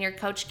 right? And your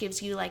coach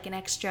gives you like an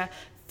extra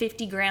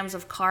 50 grams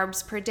of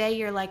carbs per day,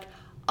 you're like,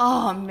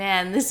 oh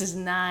man, this is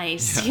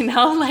nice. And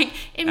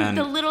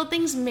the little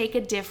things make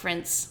a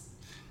difference.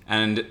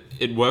 And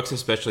it works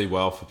especially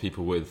well for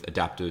people with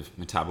adaptive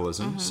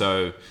metabolism.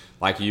 So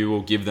like you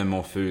will give them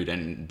more food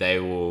and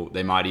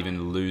they might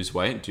even lose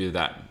weight due to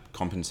that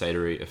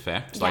compensatory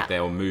effect. Like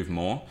they'll move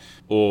more,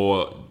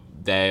 or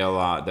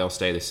they'll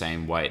stay the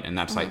same weight. And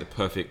that's like the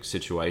perfect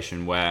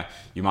situation where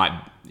you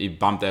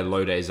bump their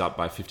low days up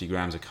by 50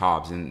 grams of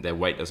carbs and their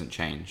weight doesn't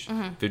change.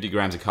 50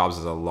 grams of carbs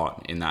is a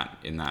lot in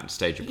that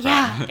stage of prep.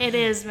 Yeah, it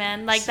is,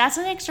 man. Like that's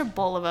an extra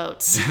bowl of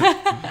oats.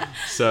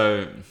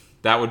 So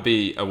that would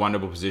be a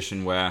wonderful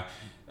position where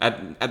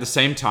at the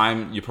same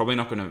time, you're probably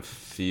not going to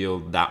feel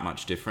that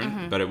much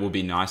different, but it will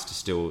be nice to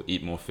still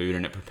eat more food,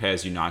 and it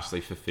prepares you nicely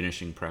for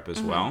finishing prep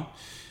as well.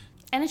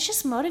 And it's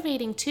just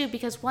motivating too,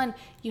 because one,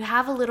 you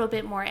have a little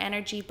bit more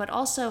energy, but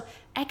also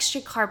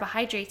extra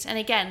carbohydrates. And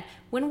again,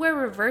 when we're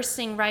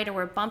reversing, right, or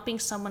we're bumping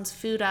someone's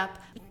food up,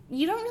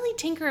 you don't really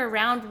tinker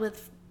around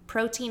with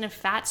protein and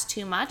fats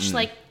too much.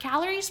 Like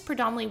calories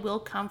predominantly will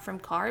come from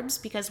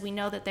carbs because we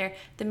know that they're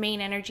the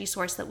main energy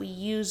source that we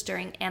use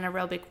during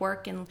anaerobic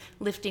work and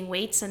lifting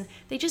weights, and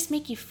they just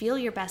make you feel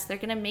your best. They're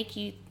going to make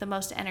you the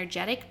most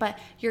energetic, but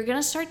you're going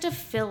to start to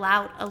fill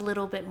out a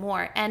little bit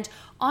more. And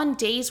on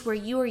days where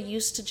you are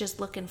used to just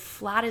looking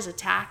flat as a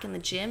tack in the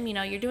gym,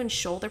 you're doing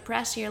shoulder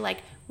press, you're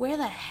like, where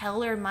the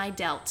hell are my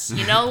delts?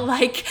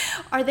 Like,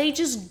 are they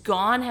just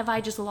gone? Have I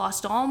just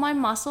lost all my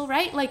muscle,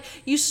 right? Like,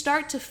 you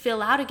start to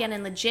fill out again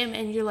in the gym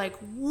and you're like,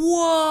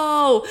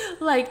 whoa,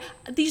 like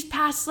these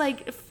past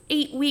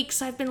 8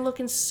 weeks, I've been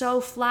looking so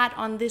flat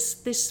on this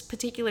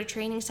particular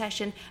training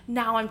session.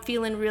 Now I'm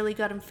feeling really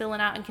good. I'm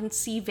filling out and can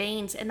see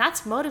veins, and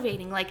that's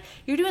motivating. Like,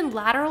 you're doing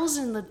laterals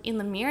in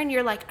the mirror and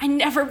you're like, I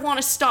never want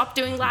to stop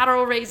doing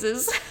lateral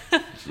raises.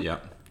 Yeah.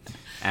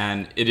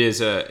 And it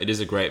is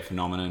a great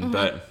phenomenon,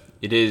 but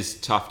it is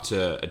tough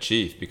to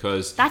achieve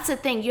because That's the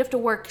thing. You have to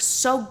work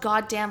so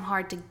goddamn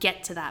hard to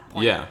get to that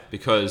point. yeah,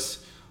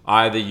 because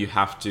either you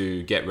have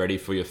to get ready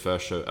for your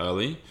first show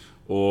early,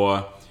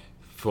 or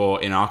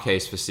in our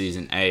case for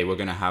season A, we're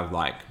going to have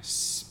like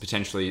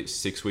potentially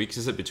 6 weeks,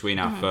 is it, between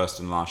our first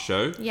and last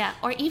show? Yeah,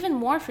 or even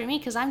more for me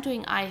because I'm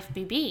doing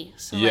IFBB.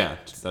 So Yeah,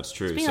 that's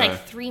true. it's been So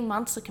like 3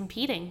 months of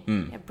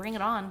competing. Yeah, bring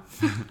it on.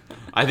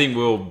 I think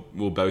we'll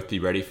both be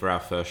ready for our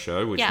first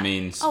show, which Yeah.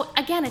 means Oh,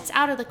 again, it's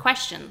out of the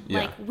question. Yeah.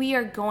 Like we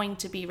are going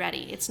to be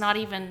ready. It's not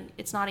even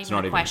it's not a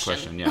even a question.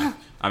 question. Yeah,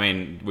 I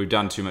mean, we've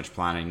done too much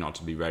planning not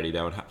to be ready.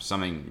 That would have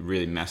something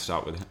really messed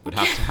up would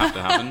have to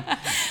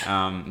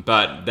happen.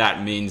 But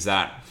that means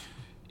that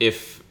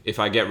if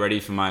I get ready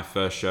for my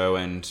first show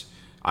and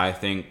I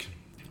think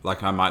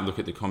like I might look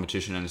at the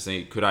competition and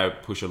think, could I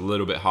push a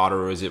little bit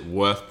harder, or is it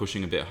worth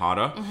pushing a bit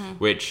harder?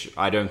 Which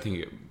I don't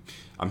think.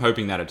 I'm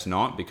hoping that it's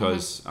not,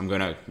 because I'm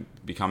going to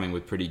be coming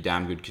with pretty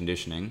damn good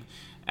conditioning.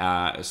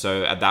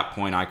 So at that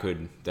point, I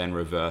could then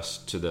reverse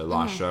to the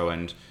last show,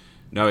 and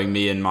knowing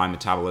me and my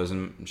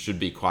metabolism should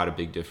be quite a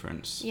big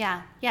difference.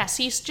 Yeah.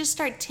 So you just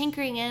start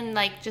tinkering in,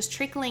 like just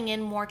trickling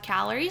in more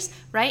calories,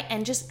 right?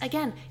 And just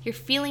again, you're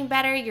feeling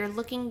better, you're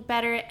looking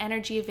better,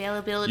 energy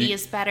availability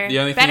is better, the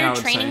only thing I better would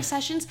training say-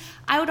 sessions.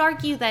 I would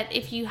argue that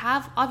if you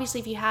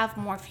have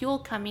more fuel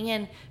coming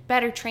in,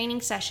 better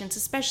training sessions,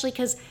 especially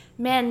because,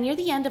 man, near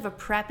the end of a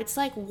prep, it's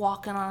like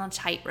walking on a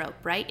tightrope,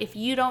 right? If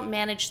you don't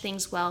manage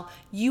things well,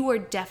 you are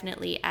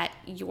definitely at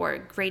your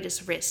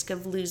greatest risk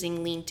of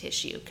losing lean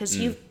tissue because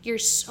you're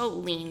so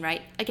lean,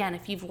 right? Again,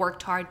 if you've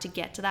worked hard to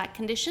get to that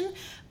condition.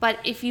 But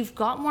if you've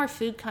got more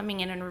food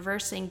coming in and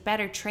reversing,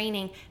 better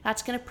training,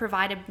 that's going to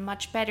provide a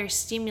much better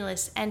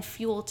stimulus and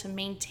fuel to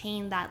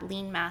maintain that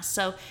lean mass.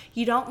 So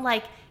you don't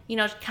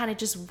kind of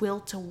just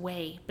wilt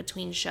away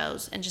between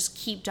shows and just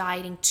keep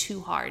dieting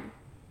too hard.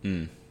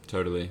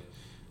 Totally.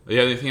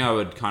 The only thing I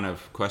would kind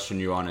of question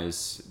you on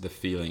is the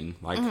feeling.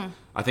 Like,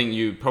 I think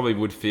you probably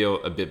would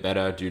feel a bit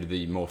better due to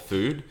the more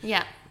food.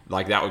 Yeah.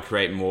 Like that would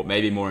create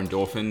maybe more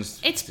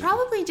endorphins. It's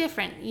probably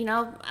different,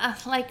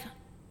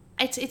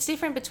 it's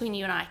different between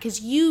you and I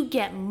because you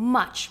get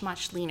much,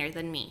 much leaner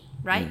than me,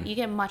 right? You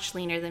get much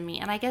leaner than me.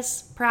 And I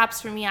guess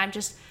perhaps for me,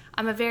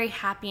 I'm a very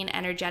happy and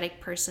energetic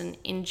person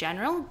in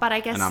general, but I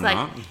guess And I'm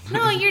not.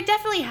 no, you're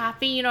definitely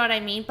happy, you know what I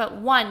mean? But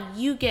one,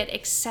 you get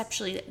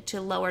exceptionally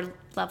to lower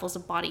levels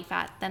of body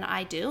fat than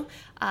I do.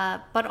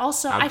 But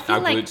also I feel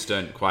our like glutes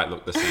don't quite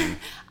look the same.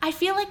 I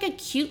feel like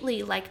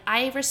acutely, like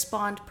I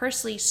respond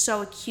personally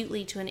so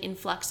acutely to an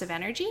influx of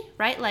energy,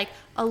 right? Like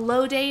a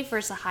low day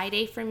versus a high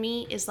day for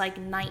me is like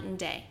night and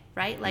day,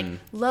 right? Like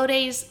low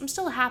days, I'm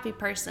still a happy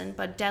person,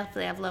 but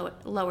definitely have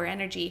lower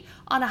energy.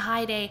 On a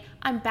high day,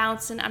 I'm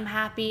bouncing, I'm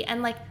happy.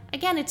 And like,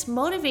 again, it's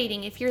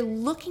motivating. If you're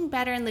looking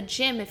better in the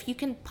gym, if you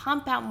can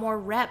pump out more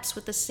reps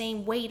with the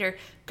same weight or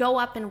go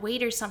up in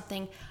weight or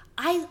something,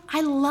 I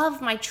love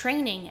my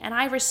training and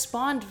I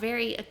respond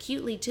very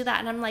acutely to that.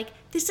 And I'm like,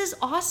 this is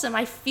awesome.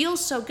 I feel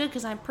so good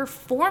because I'm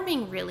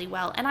performing really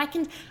well. And I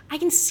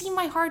can see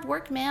my hard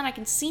work, man. I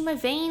can see my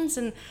veins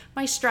and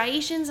my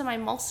striations and my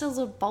muscles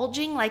are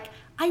bulging. Like,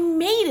 I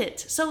made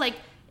it. So like,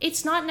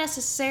 it's not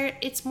necessary.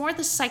 It's more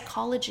the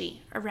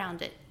psychology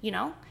around it,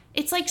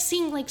 It's like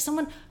seeing like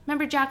someone,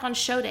 remember Jack on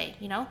show day,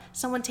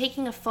 someone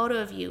taking a photo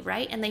of you,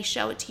 right? And they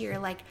show it to you, you're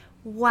like,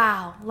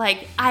 wow,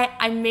 like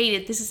I made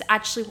it. This is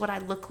actually what I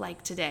look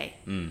like today.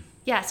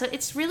 Yeah, so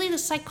it's really the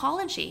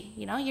psychology,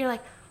 You're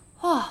like,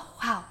 oh,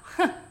 wow.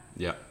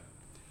 Yeah.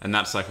 And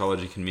that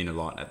psychology can mean a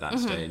lot at that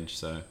stage.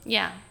 So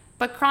Yeah.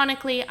 But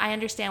chronically, I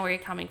understand where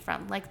you're coming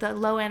from. Like the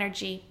low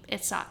energy,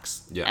 it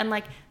sucks. Yeah. And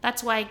like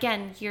that's why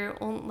again, you're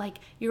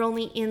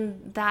only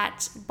in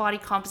that body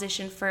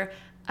composition for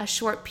a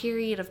short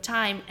period of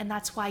time, and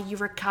that's why you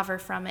recover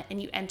from it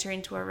and you enter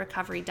into a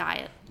recovery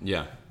diet.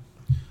 Yeah.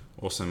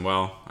 Awesome.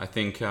 Well, I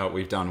think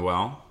we've done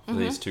well for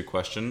these two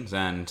questions,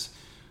 and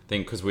I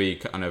think because we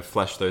kind of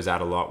fleshed those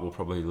out a lot, we'll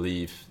probably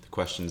leave the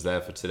questions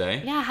there for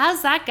today. Yeah,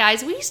 how's that,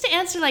 guys? We used to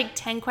answer like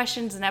 10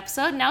 questions an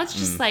episode. Now it's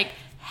just like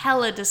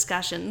hella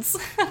discussions.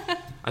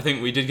 I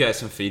think we did get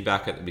some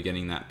feedback at the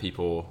beginning that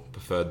people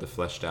preferred the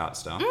fleshed out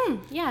stuff.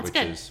 Yeah, it's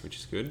good. Which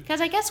is good. Because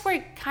I guess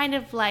we're kind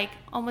of like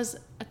almost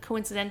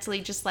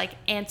coincidentally just like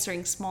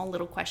answering small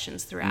little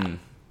questions throughout.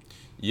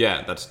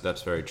 Yeah,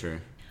 that's very true.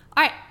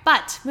 All right,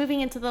 but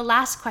moving into the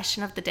last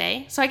question of the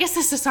day. So I guess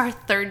this is our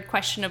third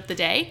question of the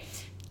day.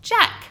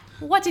 Jack,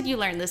 what did you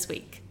learn this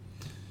week?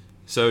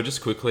 So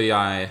just quickly,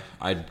 I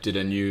did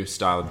a new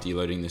style of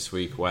deloading this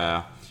week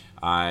where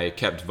I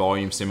kept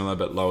volume similar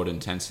but lowered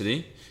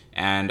intensity.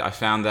 And I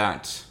found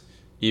that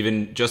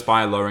even just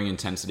by lowering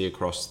intensity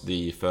across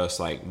the first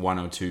like one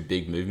or two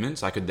big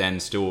movements, I could then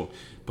still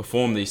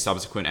perform these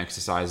subsequent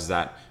exercises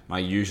at my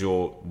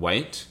usual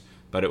weight,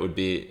 but it would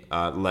be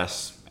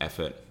less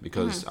effort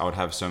because I would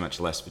have so much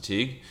less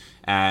fatigue.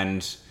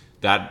 And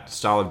that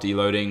style of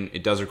deloading,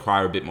 it does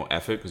require a bit more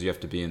effort because you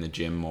have to be in the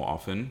gym more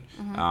often.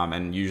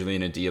 And usually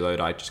in a deload,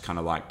 I just kind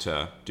of like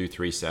to do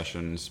 3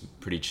 sessions,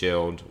 pretty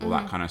chilled, all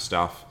that kind of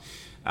stuff.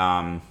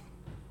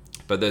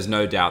 But there's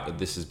no doubt that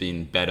this has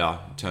been better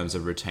in terms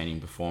of retaining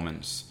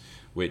performance,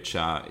 which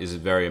is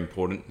very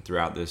important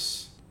throughout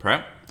this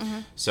prep.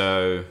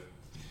 So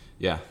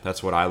yeah,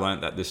 that's what I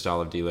learned, that this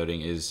style of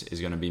deloading is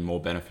going to be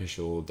more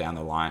beneficial down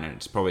the line, and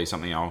it's probably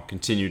something I'll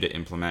continue to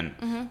implement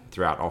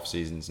throughout off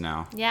seasons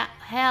now. Yeah,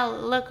 hell,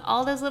 look,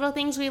 all those little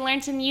things we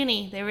learned in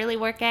uni, they really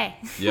work, eh?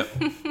 Yep.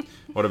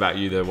 What about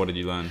you though? What did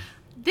you learn?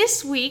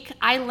 This week,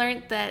 I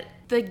learned that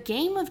the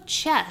game of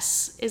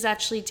chess is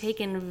actually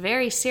taken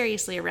very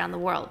seriously around the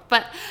world.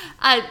 But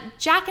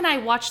Jack and I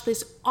watched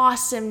this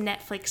awesome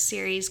Netflix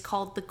series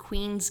called The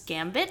Queen's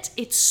Gambit.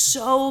 It's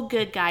so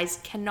good, guys.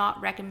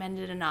 Cannot recommend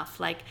it enough.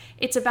 Like,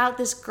 it's about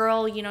this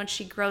girl, you know, and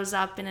she grows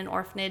up in an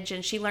orphanage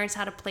and she learns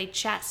how to play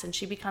chess and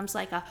she becomes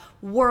like a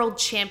world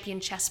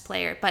champion chess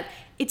player. But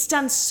it's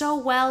done so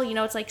well. You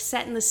know, it's like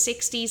set in the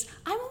 60s.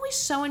 I'm always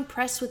so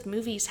impressed with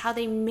movies, how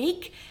they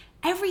make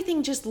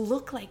everything just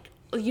look like,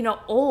 you know,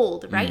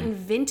 old, right? And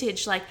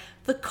vintage, like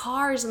the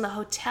cars and the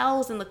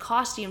hotels and the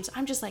costumes.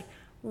 I'm just like,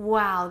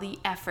 wow, the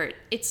effort.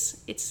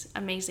 It's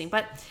amazing.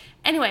 But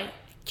anyway,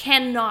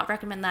 cannot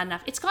recommend that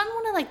enough. It's gotten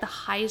one of like the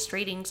highest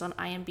ratings on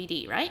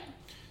IMDb, right?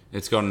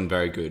 It's gotten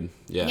very good.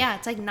 Yeah. Yeah,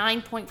 it's like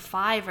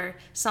 9.5 or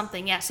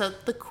something. Yeah, so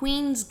The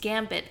Queen's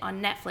Gambit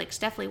on Netflix.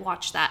 Definitely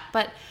watch that.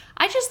 But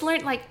I just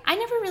learned, like, I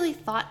never really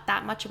thought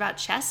that much about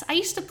chess. I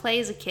used to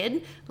play as a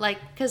kid, like,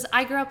 because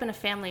I grew up in a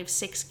family of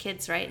 6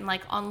 kids, right? And,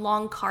 like, on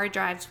long car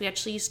drives, we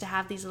actually used to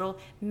have these little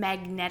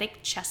magnetic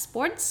chess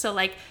boards. So,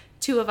 like,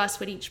 2 of us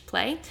would each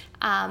play.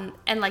 And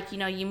like, you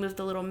know, you move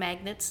the little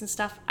magnets and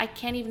stuff. I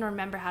can't even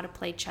remember how to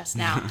play chess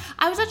now.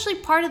 I was actually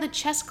part of the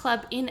chess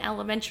club in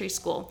elementary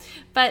school.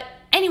 But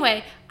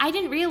anyway, I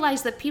didn't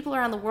realize that people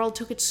around the world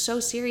took it so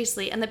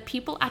seriously and that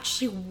people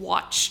actually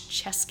watch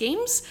chess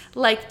games.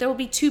 Like, there will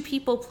be 2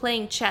 people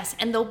playing chess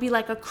and there'll be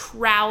like a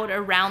crowd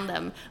around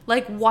them,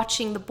 like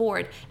watching the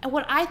board. And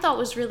what I thought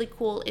was really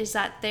cool is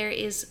that there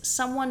is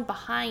someone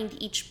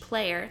behind each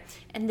player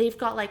and they've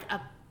got like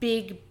a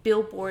big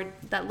billboard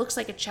that looks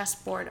like a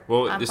chessboard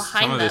behind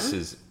some of them. this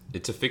is,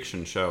 it's a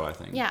fiction show, I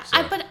think. Yeah,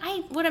 so. but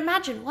I would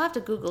imagine, we'll have to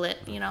Google it,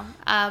 you know,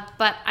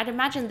 but I'd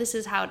imagine this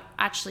is how it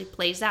actually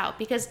plays out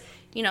because,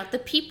 you know, the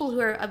people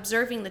who are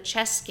observing the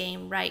chess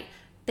game, right,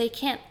 they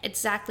can't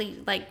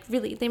exactly, like,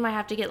 really, they might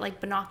have to get, like,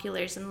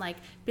 binoculars and, like,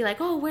 be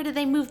like, oh, where did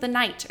they move the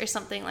knight or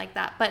something like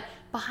that. But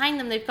behind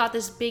them, they've got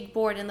this big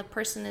board and the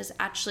person is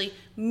actually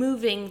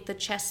moving the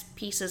chess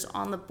pieces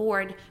on the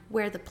board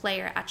where the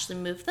player actually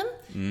moved them.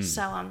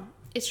 So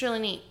it's really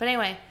neat. But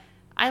anyway,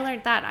 I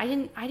learned that. I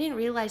didn't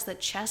realize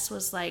that chess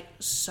was like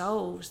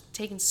so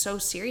taken so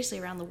seriously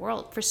around the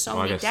world for so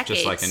many decades.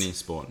 Just like any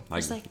sport.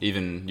 Like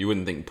even you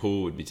wouldn't think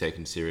pool would be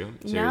taken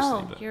seriously.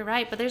 No, but you're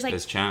right. But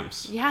there's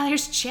champs. Yeah,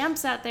 there's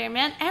champs out there,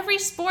 man. Every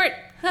sport.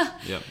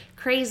 Yep.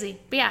 Crazy.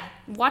 But yeah,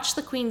 watch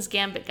The Queen's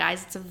Gambit,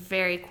 guys. It's a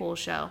very cool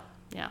show.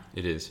 Yeah.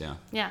 It is, yeah.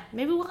 Yeah,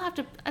 maybe we'll have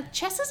to...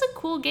 chess is a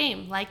cool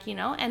game, like, you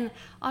know, and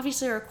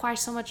obviously it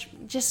requires so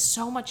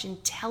much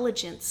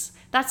intelligence.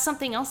 That's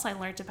something else I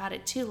learned about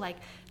it, too, like,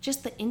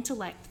 just the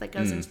intellect that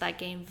goes into that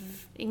game.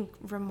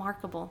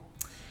 Remarkable.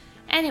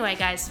 Anyway,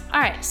 guys, all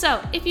right,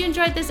 so if you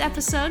enjoyed this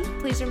episode,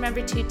 please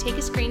remember to take a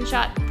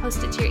screenshot,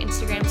 post it to your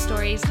Instagram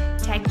stories,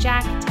 tag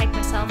Jack, tag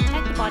myself,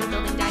 tag the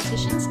Bodybuilding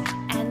Dietitians,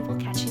 and we'll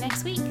catch you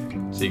next week.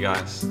 See you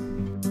guys.